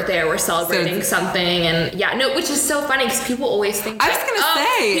someone's birthday or we're celebrating something, and which is so funny because people always think. I was gonna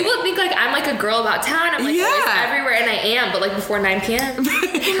say people think like I'm like a girl about town. I'm like always everywhere, and I am, but like before 9 p.m.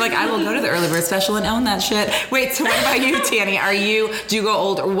 Like I will go to the early bird special and own that shit. Wait, so what about you, Tanny? Do you go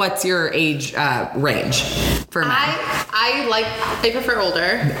old, or what's your age range for men? I prefer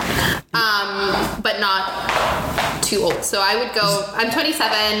older, but not too old. So I would go. I'm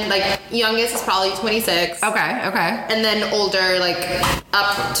 27. Like youngest is probably 26. Okay. And then older, like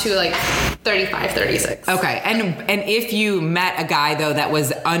up to like 35, 36. Okay. And if you met a guy though that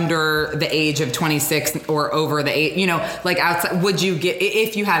was under the age of 26 or over the age, like outside, would you get,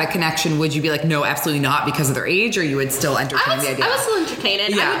 if you had a connection, would you be like, no, absolutely not because of their age, or you would still entertain the idea? I would still entertain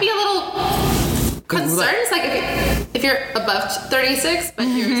it. I would be a little concerned. It's like if you're above 36, but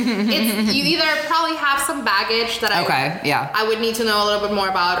you either probably have some baggage that I would need to know a little bit more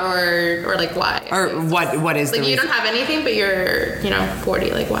about, or like why, or what is like the you reason? Don't have anything, but you're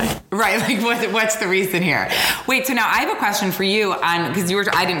 40. Like why? Right. Like what's the reason here? Wait. So now I have a question for you on because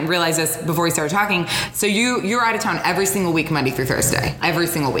I didn't realize this before we started talking. So you're out of town every single week, Monday through Thursday, every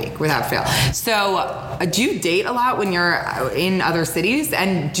single week without fail. So do you date a lot when you're in other cities,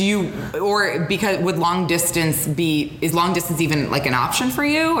 and would long distance is long distance even like an option for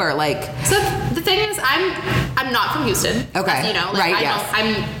you, or like? So the thing is, I'm not from Houston. Okay.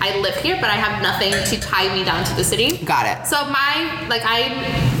 I live here, but I have nothing to tie me down to the city. Got it. So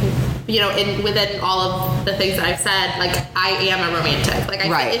within all of the things that I've said, like I am a romantic. Like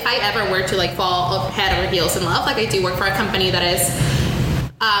if I ever were to like fall head over heels in love, like I do work for a company that is,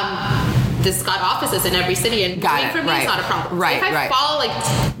 this got offices in every city, and for me it's not a problem. Right, so if I fall like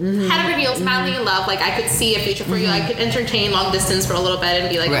head over heels, madly in love, like I could see a future for you. I could entertain long distance for a little bit and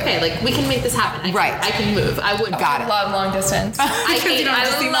be like, okay, like we can make this happen. I can move. I would. I love long distance. I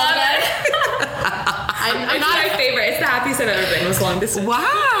love it. I'm not my favorite. It's the happiest I've ever been was long distance.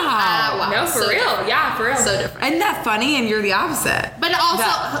 Wow. No, for real. Yeah, for real. So different. Isn't that funny? And you're the opposite. But also,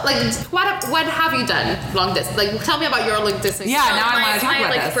 what have you done long distance? Like, tell me about your long distance. Yeah, now I want to talk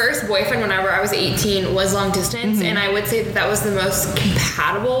about this. My first boyfriend, whenever I was 18, was long distance, and I would say that was the most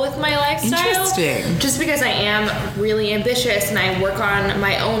compatible with my lifestyle. Interesting. Just because I am really ambitious and I work on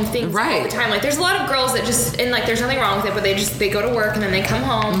my own things all the time. Like, there's a lot of girls that just, and like, there's nothing wrong with it, but they go to work and then they come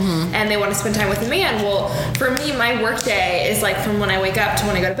home and they want to spend time with a man. Well, for me, my work day is like from when I wake up to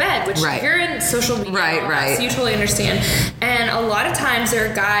when I go to bed, which you're in social media, so you totally understand. And a lot of times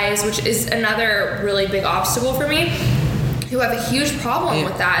there are guys, which is another really big obstacle for me. who have a huge problem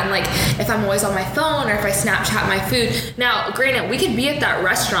with that. And like, if I'm always on my phone or if I Snapchat my food. Now, granted, we could be at that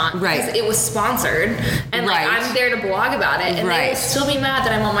restaurant because it was sponsored, and like I'm there to blog about it, and they will still be mad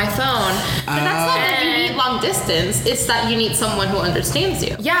that I'm on my phone. But that's not that you need long distance. It's that you need someone who understands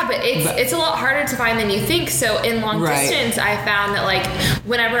you. Yeah, but it's a lot harder to find than you think. So in long distance, I found that like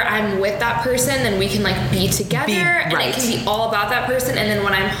whenever I'm with that person, then we can like be together, and it can be all about that person. And then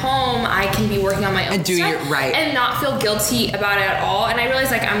when I'm home, I can be working on my own stuff and not feel guilty about it at all. And I realize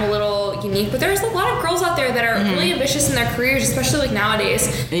like I'm a little unique, but there's a lot of girls out there that are really ambitious in their careers, especially like nowadays.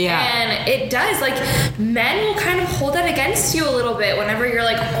 And it does, like, men will kind of hold that against you a little bit whenever you're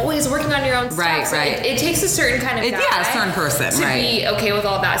like always working on your own stuff. So it takes a certain kind of guy a certain person to be okay with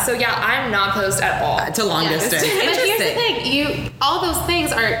all that. So yeah, I'm not opposed at all to long distance. But here's the thing: all those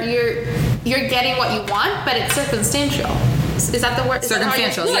things are you're getting what you want, but it's circumstantial. Is that the word?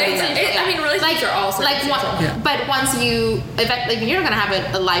 Circumstantial. I mean, relationships are all circumstantial. But once you're not gonna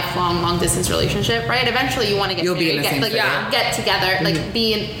have a lifelong long distance relationship, right? Eventually, you want to get get together,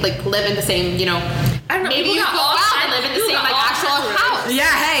 like live in the same, I don't know. Maybe you go out and live in the same actual house. Yeah.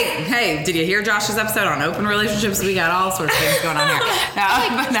 Hey, did you hear Josh's episode on open relationships? We got all sorts of things going on here.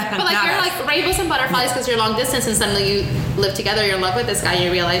 But you're like rainbows and butterflies because you're long distance, and suddenly you live together, you're in love with this guy, and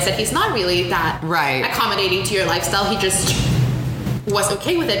you realize that he's not really that accommodating to your lifestyle. He just was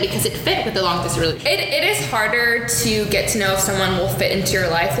okay with it because it fit with the long distance relationship. It is harder to get to know if someone will fit into your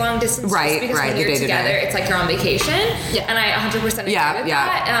life long distance, because when you're together, it's like you're on vacation. Yeah, and I 100% agree with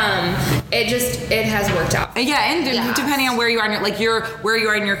that. It has worked out. Depending on where you are, where you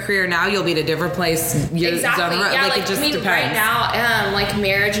are in your career now, you'll be at a different place. Exactly. It just depends. Right now, like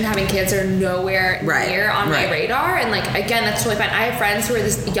marriage and having kids are nowhere near on my radar, and like again, that's totally fine. I have friends who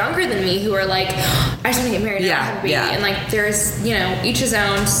are younger than me who are like, I just want to get married and have a baby, and like there's each his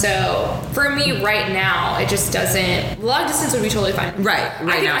own. So for me right now, it just doesn't. Long distance would be totally fine.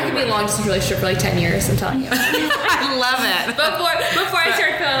 I could be in a long distance relationship for like 10 years. I'm telling you. I love it. Before I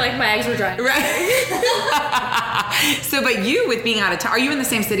started feeling like my eggs were dry. So, but you, with being out of town, are you in the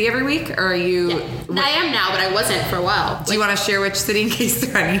same city every week, or are you? I am now, but I wasn't for a while. Do you want to share which city in case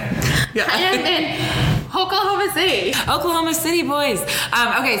there are any? I am in Oklahoma City. Oklahoma City, boys.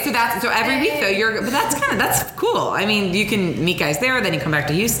 Okay, so every week though, that's cool. I mean, you can meet guys there, then you come back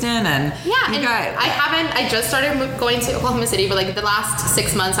to Houston, and I just started going to Oklahoma City, but like the last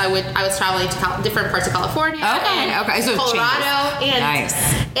 6 months, I was traveling to different parts of California, so Colorado, and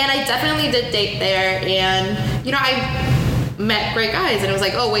I definitely did date there, and I met great guys, and it was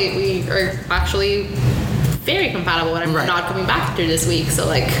like, oh wait, we are actually very compatible, and I'm not coming back after this week, so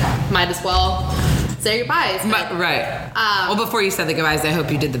like might as well say your goodbyes. Well, before you said the goodbyes, I hope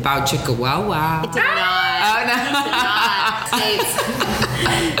you did the bow chicka wow wow. It did not. Oh no. It did not.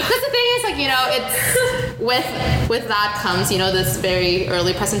 Because the thing is, like, it's with that comes, this very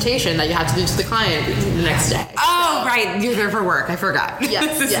early presentation that you have to do to the client the next day. Oh, right. You're there for work. I forgot.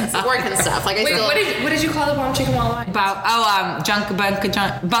 Yes. Work and stuff. Like, what did you call the bomb chicken walleye? Junk bunk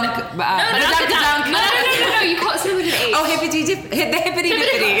junk bunk. No. You call it with an H. Oh, hippity dippity. The hippity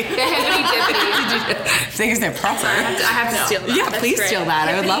dippity. The hippity dippity. Things that proper. I have to steal that. Yeah, please steal that.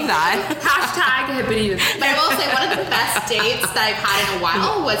 I would love that. Hashtag hippity dippity. But I will say one of the best dates that I've had in a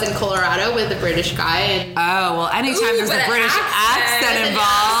while was in Colorado with a British guy. Anytime there's a British accent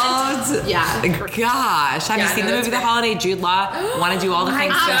involved. Yeah. Gosh. Have you seen the movie The Holiday? Jude Law want to do all the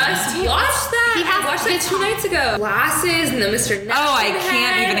things. I just watched that. I watched that 2 nights ago. Glasses and the Mr. Nut. Oh, I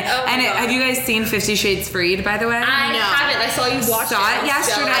can't even. Have you guys seen 50 Shades Freed, by the way? I haven't. I saw you watch it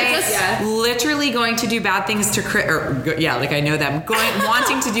yesterday. Literally going to do bad things to I know them.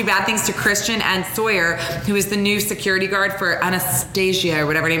 Wanting to do bad things to Christian and Sawyer, who is the new security guard for Anastasia or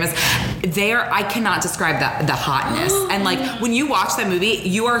whatever her name is. I cannot describe the hotness. And like when you watch that movie,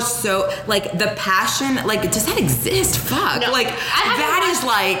 you are so like the passion. Like, does that exist? Fuck. No, I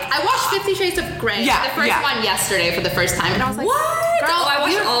watched 50 Shades of Grey. Yeah, the first one yesterday for the first time, and I was like, what? Girl, I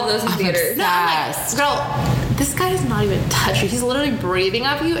watched all of those in theaters. No, I'm like, girl, this guy is not even touching you. He's literally breathing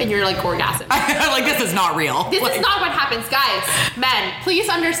of you, and you're like orgasming. Like, this is not real. This is not what happens, guys. Men, please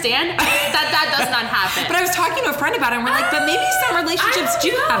understand that does not happen. But I was talking to a friend about it, and we're like, but maybe some relationships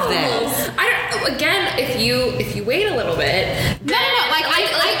do have this. I don't. Again, if you wait a little bit, no. Like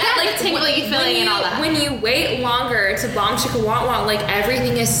tingly feeling and all that. When you wait longer to bomb chicka want want, like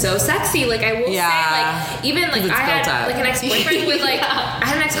everything is so sexy. Like I will say, like even like I had like an ex-boyfriend with like I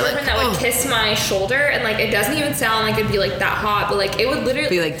had an ex-boyfriend that would kiss my shoulder, and like it doesn't even sound like it'd be like that hot, but like it would literally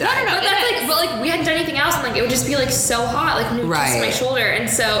be like that. No, that's like, but like we hadn't done anything else, and like it would just be like so hot, like when he would kiss my shoulder, and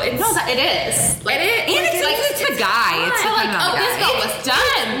so it's it is. Like, it is. And it's the guy. It's like, oh, this girl was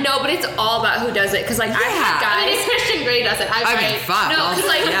done. No, but it's all about who does it, because like I've had guys. I mean, Christian Grey does it. I mean, fuck. No, because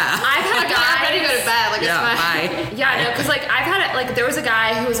like I've had guys. I'm ready to go to bed. Like it's fine. Yeah, no, because like I've had it. Like there was a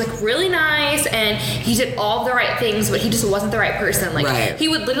guy who was like really nice, and he did all the right things, but he just wasn't the right person. Like he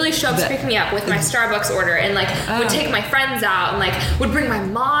would literally show up to pick me up with my Starbucks order, and like would take my friends out, and like would bring my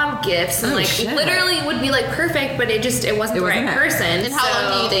mom gifts, and like literally would be like perfect, but it wasn't the right person. And how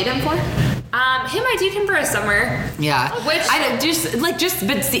long did you date him for? I dated him for a summer. Yeah. Which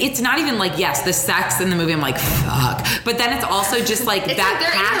but see, it's not even like, yes, the sex in the movie, I'm like, fuck. But then it's also just like that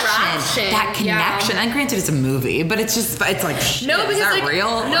passion, that connection. And granted, it's a movie, but it's just, it's like, shit, is that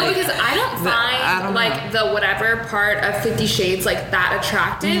real? No, because I don't find like the whatever part of 50 Shades like that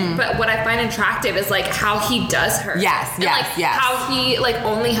attractive, but what I find attractive is like how he does her. Yes, and, like, how he like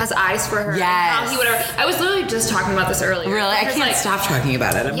only has eyes for her. Yes. How he whatever. I was literally just talking about this earlier. Really? I can't stop talking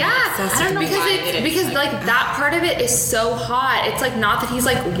about it. I don't know. Because like that part of it is so hot. It's like not that he's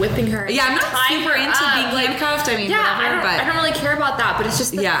like whipping her. Yeah, I'm not super into being handcuffed. I mean, whatever, I don't really care about that. But it's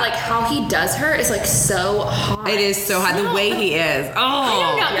just that, like how he does her is like so hot. It is so hot. The way he is. Oh, I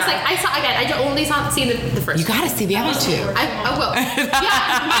don't know. It's like I saw again. I only seen the first. You gotta see the other two. I will. Yeah,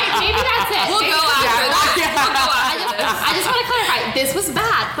 maybe that's it. We'll go after that. I just want to clarify. This was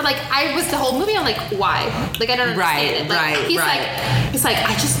bad, but like I was the whole movie. I'm like, why? Like I don't understand it. Like, he's like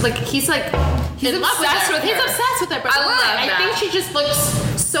I just like he's like. He's obsessed with her. He's obsessed with her. But I think she just looks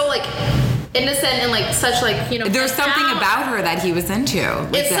so like innocent and like such like There's something about her that he was into.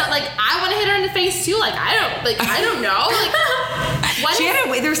 It's not like I want to hit her in the face too. Like I don't know.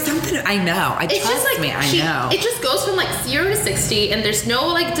 Like there's something I know. I know. It just goes from like 0 to 60, and there's no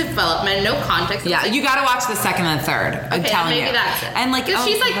like development, no context. Yeah, you got to watch the second and third. I'm telling you. Maybe that's it. And like,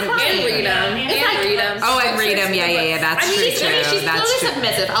 she's like crying. And read him. Oh, and read him. Yeah. That's true. She's totally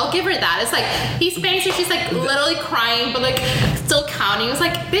submissive. I'll give her that. It's like he's spanks her. She's like literally crying, but like still counting. It's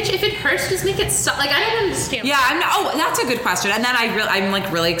like, bitch, if it hurts, just make it stop. Like I don't understand. Yeah, that's a good question. And then I'm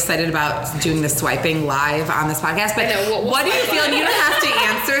like really excited about doing the swiping live on this podcast. But what do you feel? And you don't have to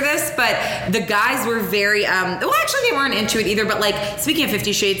answer this, but the guys were very well, actually they weren't into it either, but like speaking of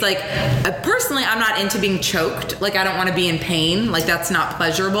 50 Shades, like personally I'm not into being choked. Like I don't want to be in pain. Like that's not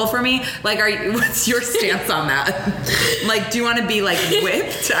pleasurable for me. Like what's your stance on that? Like do you want to be like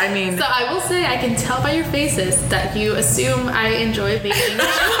whipped? I mean, so I will say I can tell by your faces that you assume I enjoy being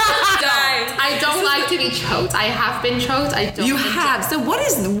I don't like to be choked. I have been choked. I don't. You have. So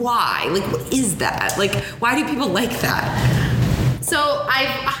why? Like what is that? Like why do people like that? So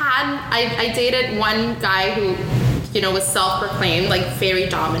I dated one guy who, was self-proclaimed like very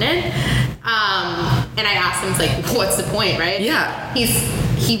dominant. And I asked him, like, what's the point, right? Yeah.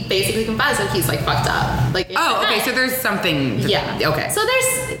 He basically confessed that he's like fucked up. Like okay, so there's something. Yeah. Okay. So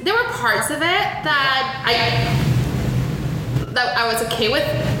there were parts of it that I was okay with.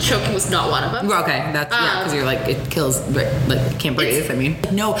 Choking was not one of them. Okay, that's because you're like it kills, like can't breathe. I mean,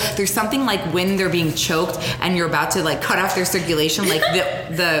 no, there's something like when they're being choked and you're about to like cut off their circulation, like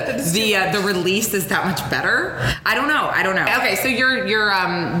the release is that much better. I don't know. Okay, so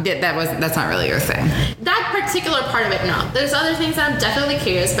that's not really your thing. That particular part of it, no. There's other things that I'm definitely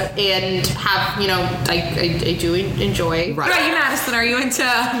curious about and have I do enjoy. Right. What about you, Madison? Are you into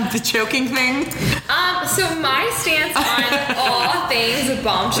the choking thing? So my stance on all things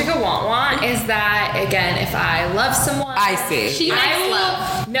bomb chicka want is that again, if I love someone, I see.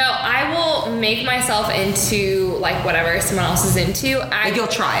 I will make myself into like whatever someone else is into. You'll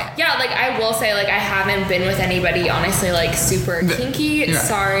try it. Yeah, like I will say like I haven't been with anybody honestly like super kinky. Yeah.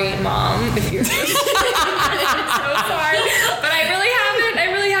 Sorry, mom, if you're I'm so sorry, but I really haven't.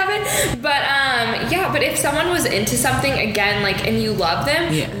 But if someone was into something again, like, and you love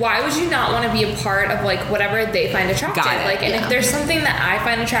them, why would you not want to be a part of like whatever they find attractive? Like, and if there's something that I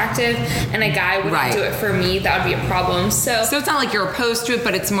find attractive and a guy wouldn't do it for me, that would be a problem. So it's not like you're opposed to it,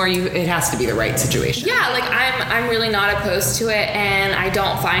 but it's more it has to be the right situation. Yeah, like I'm really not opposed to it, and I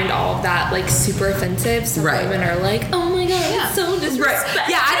don't find all of that like super offensive. Some women are like, oh my god, it's so disrespectful. Right.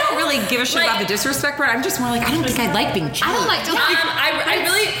 Yeah, I don't really give a shit about the disrespect part. I'm just more like, I don't think I like being choked. I don't like to.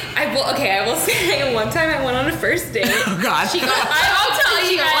 I will say one time I went on a first date. Oh god. I will tell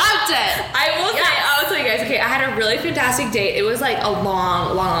you guys. Okay, I had a really really fantastic date. It was like a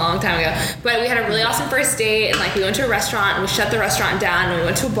long time ago. But we had a really awesome first date, and like we went to a restaurant and we shut the restaurant down, and we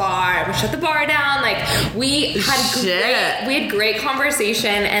went to a bar and we shut the bar down. Like we had great conversation,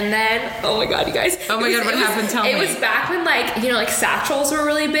 and then oh my god, you guys. Oh my god, what happened? Tell me. It was back when like, you know, like satchels were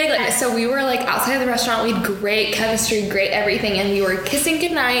really big. Like, so we were like outside of the restaurant, we had great chemistry, great everything, and we were kissing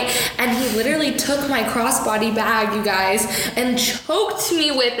goodnight, and he literally took my crossbody bag, you guys, and choked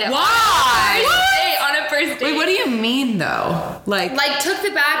me with it. Why? On a first date. Wait, what do you mean though? Like took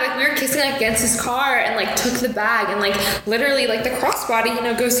the bag, like we were kissing like against his car, and like took the bag, and like literally like the crossbody, you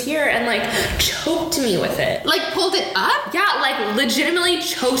know, goes here, and like choked me with it. Like pulled it up? Yeah, like legitimately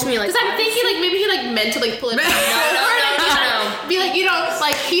choked me. Like, because I'm thinking like maybe he like meant to like pull it up. No. Be like, you know,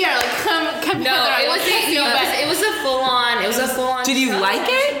 like here, like come. No, it was a full on. It was a full on. Did you like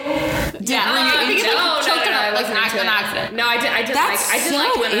it? Like an accident. No, I didn't. That's like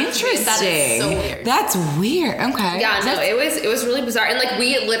so interesting. That is so weird. That's weird. Okay. Yeah, no, it was really bizarre, and like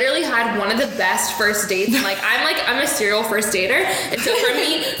we literally had one of the best first dates. And like I'm a serial first dater, and so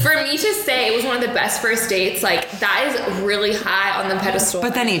for me to say it was one of the best first dates, like that is really high on the pedestal.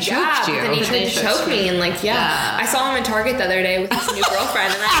 But then he choked you. But then he tried to choke me, and like I saw him in Target the other day with his new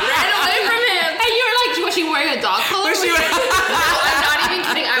girlfriend, and I ran away from him. And you were like, was she wearing a dog collar? No, I'm not even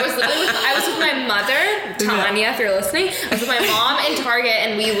kidding. I was with my mother, Tanya, if you're listening. I was with my mom in Target,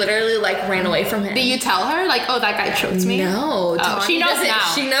 and we literally like ran away from him. Did you tell her like, oh, that guy choked me? No, she knows now.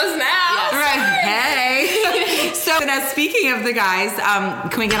 She knows now. Yes. Right. Hey. So now speaking of the guys,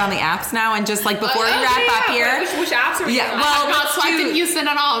 can we get on the apps now and just like before we wrap up here? Which apps are we Yeah. on? Well, I'm not swiped in Houston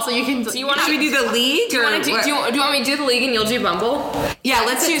at all, so you can. Should we do the league? Do you want me to do the league and you'll do Bumble? Yeah,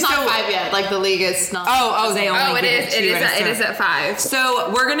 let's do. It's not 5 yet. Like the league is not. Oh, they only. Oh, it is at 5.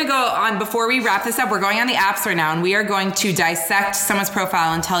 So we're gonna go on before we wrap this up. We're going on the apps right now, and we are going to dissect someone's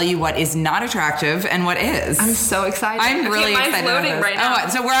profile and tell you what is not attractive and what is. I'm so excited. I'm really excited. Mine's loading right now. Oh,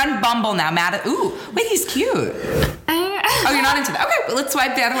 so we're on Bumble now. Matt. Ooh, wait, he's cute. Oh, you're not into that? Okay, well, let's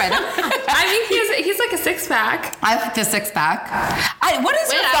swipe the other way then. I mean, he's like a 6-pack. I like the 6-pack. What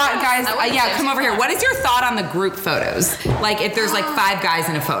is your thought, guys? Yeah, come over here. What is your thought on the group photos? Like, if there's like 5 guys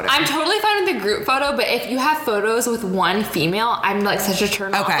in a photo. I'm totally fine with the group photo, but if you have photos with one female, I'm like such a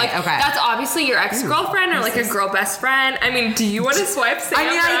turn off. Okay, like, that's obviously your ex-girlfriend or like a girl best friend. I mean, do you want to swipe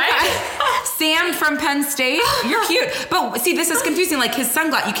Sam? Sam from Penn State. You're cute, but see, this is confusing. Like his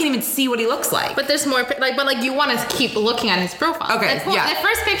sunglasses, you can't even see what he looks like. But there's more. But you want to keep looking at his profile. Okay, The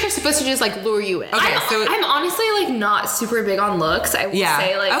first picture is supposed to just like lure you in. Okay, I'm honestly like not super big on looks. I would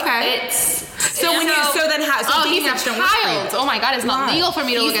say like it's. So when he's a child. Oh my god, it's not legal for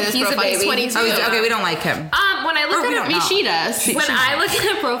me to look at his profile. He's 22. Okay, we don't like him. When I look at him, she does. When I look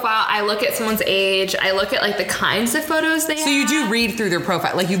at a profile, I look at someone's age. I look at like the kinds of photos they have. So you do read through their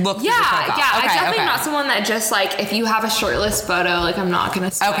profile, like you look through their profile. Yeah. I'm definitely not someone that just like if you have a shortlist photo, like I'm not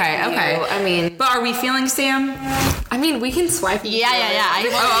gonna swipe. Okay. You. I mean, but are we feeling Sam? I mean, we can swipe. Yeah.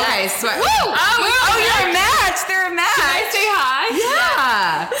 Okay. Swipe. Woo! You're a match. They're a match. Can I say hi?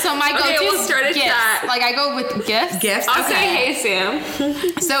 Yeah. So my go-to we'll start a chat. Like I go with gifts. Gifts. I'll say hey Sam.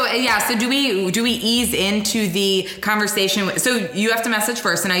 So do we ease into the conversation? So you have to message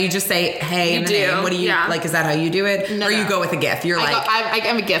first, and now you just say hey and the name. What do you like? Is that how you do it, or you go with a gift? You're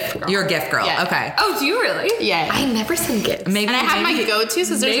I'm a gift girl. You're a gift girl. Yeah. Okay. Oh, do you really? Yeah. I never send gifts. Maybe. And I have my go-to.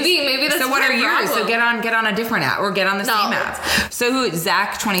 So maybe that's. So what are yours? Problem. So get on a different app or get on the same app. So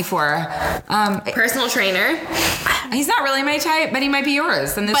Zach 24. Personal trainer. He's not really my type, but he might be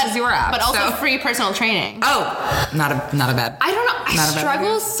yours, and this is your app. But also free personal training. Oh, not a bad. I don't know. I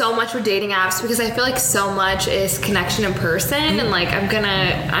struggle so much with dating apps because I feel like so much is connection in person, and like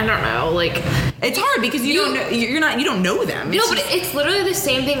I don't know, like it's hard because you don't know them. But it's literally the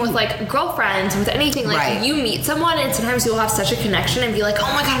same thing with like girlfriends, with anything. Like you meet someone, and sometimes you'll have such a connection and be like,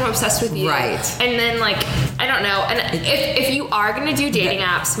 oh my god, I'm obsessed with you. Right. And then like I don't know. And if you are gonna do dating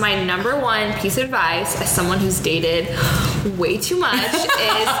apps, my number one piece of advice as someone who's dated way too much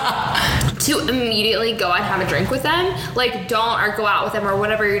is to immediately go and have a drink with them. Like or go out with them or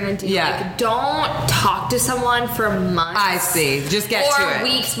whatever you're gonna do. Yeah. Like don't talk to someone for months. I see. Just get to it. Or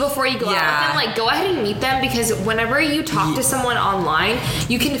weeks before you go out with them. Like go ahead and meet them, because whenever you talk to someone online,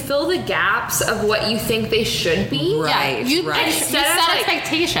 you can fill the gaps of what you think they should be. Right. You set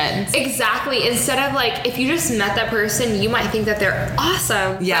expectations. Exactly. Instead of like if you just met that person, you might think that they're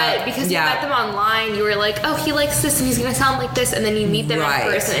awesome. Yeah. But because you met them online, you were like, oh, he likes this and he's gonna sound like this, and then you meet them in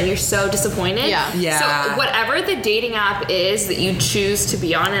person and you're so disappointed disappointed. Yeah. So whatever the dating app is that you choose to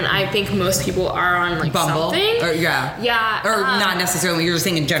be on, and I think most people are on like Bumble, something. or not necessarily. You're just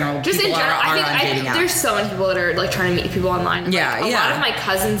saying in general. Just in general, I think apps. there's so many people that are like trying to meet people online. And, yeah, like, a lot of my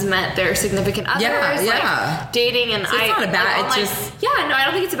cousins met their significant others. Like, dating, and so it's not a bad. It's just I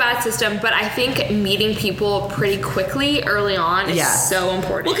don't think it's a bad system, but I think meeting people pretty quickly early on is so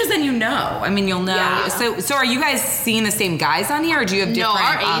important. Well, because then you know. I mean, you'll know. Yeah. So are you guys seeing the same guys on here, or do you have different? No,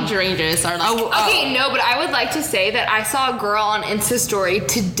 our age ranges are like. Okay, no, but I would like to say that I saw a girl on Insta story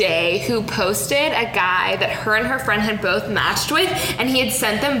today who posted a guy that her and her friend had both matched with, and he had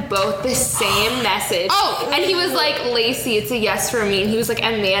sent them both the same message. And he was like, Lacey, it's a yes for me, and he was like,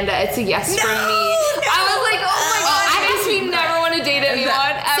 Amanda, it's a yes for me. I was like, oh my god, I makes me never want to date anyone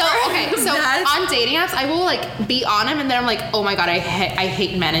ever. So on dating apps, I will like be on them, and then I'm like, oh my god, I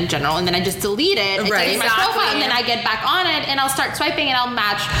hate men in general, and then I just delete it, I delete my profile, and then I get back on it, and I'll start swiping, and I'll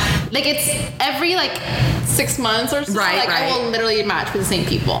match. Like it's every like 6 months or so. I will literally match with the same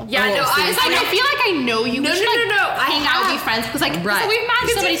people. Yeah, I feel like I know you. No. Hang out with be friends because like so we've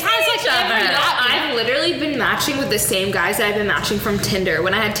matched so many times. Like I've literally been matching with the same guys that I've been matching from Tinder.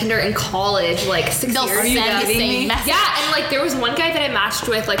 When I had Tinder in college, like 6 years ago. The same message. Yeah, and like there was one guy that I matched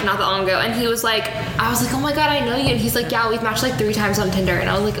with like not that long ago, and he was like, I was like, oh my god, I know you, and he's like, yeah, we've matched like 3 times on Tinder, and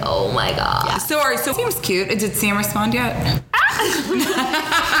I was like, oh my god. Yeah. So seems cute. Did Sam respond yet?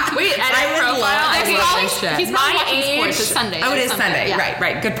 Wait, edit profile. He's my age. It's Sunday. Oh, it is Sunday. Yeah.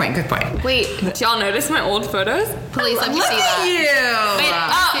 Right. Good point. Wait, do y'all notice my old photos? Please let me Look see that. You. Wait,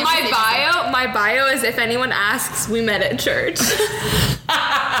 my bio is if anyone asks, we met at church.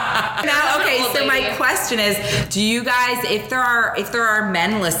 Now, okay, so my question is, do you guys, if there are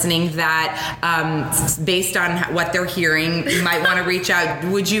men listening that, based on what they're hearing, you might want to reach out,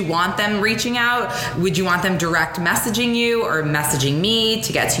 would you want them reaching out? Would you want them direct messaging you or messaging me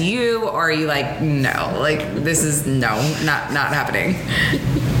to get to you? Or are you like, no, like this is not happening?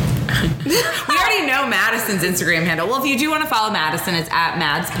 We already know Madison's Instagram handle. Well, if you do want to follow Madison, it's at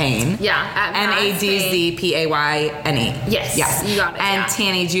Mads Payne. Yeah, at MADZPAYNE. Yes, you got it. And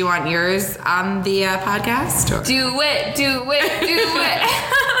Tanny, do you want yours on the podcast? Or? Do it.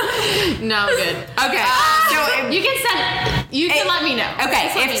 No, I'm good. Okay. So you can send. You can let me know.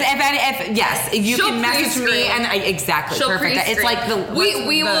 Okay. If you can message me and exactly She'll perfect. Pre-screen. It's like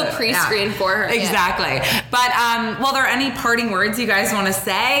we will pre-screen for her. Exactly. Yeah. But well, there any parting words you guys want to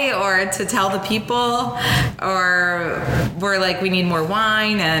say or to tell the people, or we're like we need more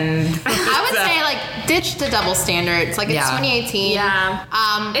wine and I would say like ditch the double standards. Like it's 2018. Yeah.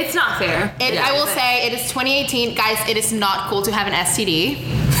 It's not fair. I will say it is 2018, guys. It is not cool to have an STD.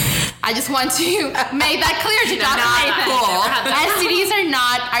 I just want to make that clear to Dr. Nathan. Cool. STDs are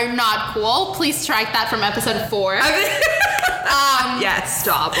not cool. Please strike that from episode 4. Yes.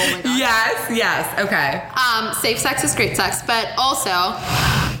 Stop. Oh my god. Yes. Okay. Safe sex is great sex, but also.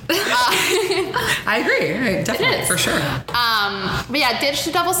 I agree. Definitely, for sure. But yeah, ditch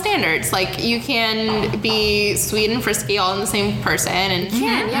the double standards. Like you can be sweet and frisky all in the same person, and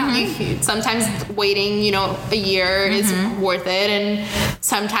sometimes waiting, a year is worth it, and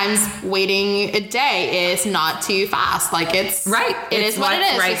sometimes waiting a day is not too fast. Like it's right. It is what it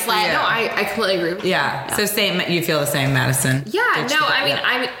is. Right it's like no, I completely agree with you. Yeah. So you feel the same, Madison? Yeah.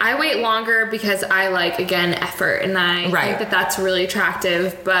 I wait longer because I like again effort, and I think that's really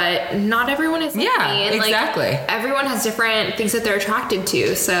attractive, but not everyone is like me. And exactly. Everyone has different things that they're attracted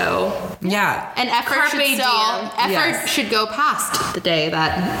to. So and effort should go past the day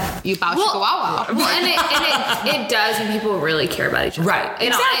that you bow chihuahua. Well, and it does, and people really care about each other. Right.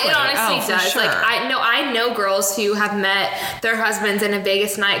 It honestly does. Sure. Like I know girls who have met their husbands in a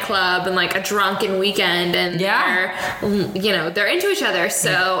Vegas nightclub and like a drunken weekend, and they're into each other.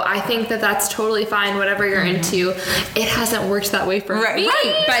 So I think that that's totally fine. Whatever you're into, it hasn't worked that way for me. Right.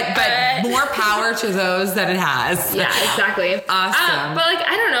 But more power to those that it has. Yeah, exactly. Awesome. But like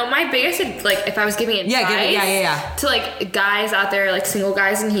I don't know, my biggest like if I was giving advice to like guys out there, like single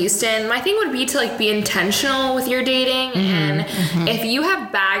guys in Houston, my thing would be to like be intentional with your dating, and if you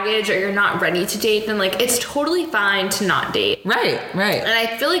have baggage or you're not ready to date, then like it's totally fine to not date. Right. And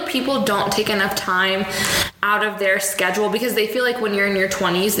I feel like people don't take enough time out of their schedule because they feel like when you're in your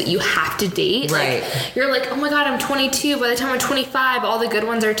 20s that you have to date. Right. Like, you're like, oh my god, I'm 22. By the time I'm 25, all the good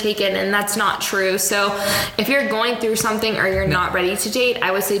ones are taken, and that's not true. So if you're going through something or you're not ready to date,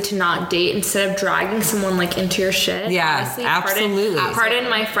 I would say to not date instead of dragging someone like into your shit. Yeah, honestly. absolutely. Pardon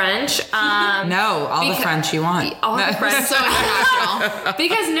my French. No, the French you want. All the French. So international.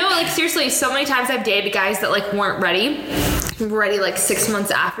 Because no, like seriously, so many times I've dated guys that like weren't ready. ready like 6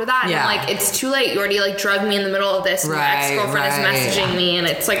 months after that. And I'm like, it's too late. You already like drugged me in the middle of this. And my ex-girlfriend is messaging me, and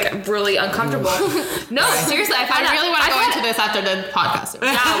it's like really uncomfortable. No, seriously, I really want to go into this after the podcast.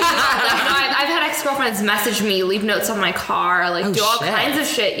 I've had ex-girlfriends message me, leave notes on my car, like do all kinds of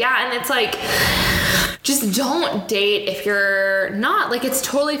shit. Yeah, and it's like, just don't date if you're not, like, it's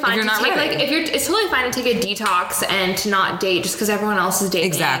totally fine to take, like, it's totally fine to take a detox and to not date just because everyone else is dating.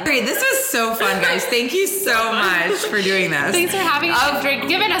 Exactly. This was so fun, guys. Thank you so much for doing this. Thanks for having us.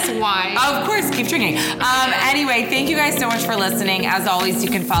 Giving us wine. Of course, keep drinking. Anyway, thank you guys so much for listening. As always, you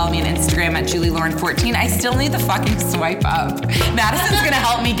can follow me on Instagram at JulieLauren14. I still need the fucking swipe up. Madison's gonna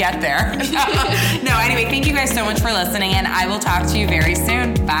help me get there. No, anyway, thank you guys so much for listening, and I will talk to you very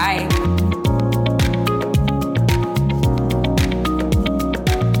soon. Bye.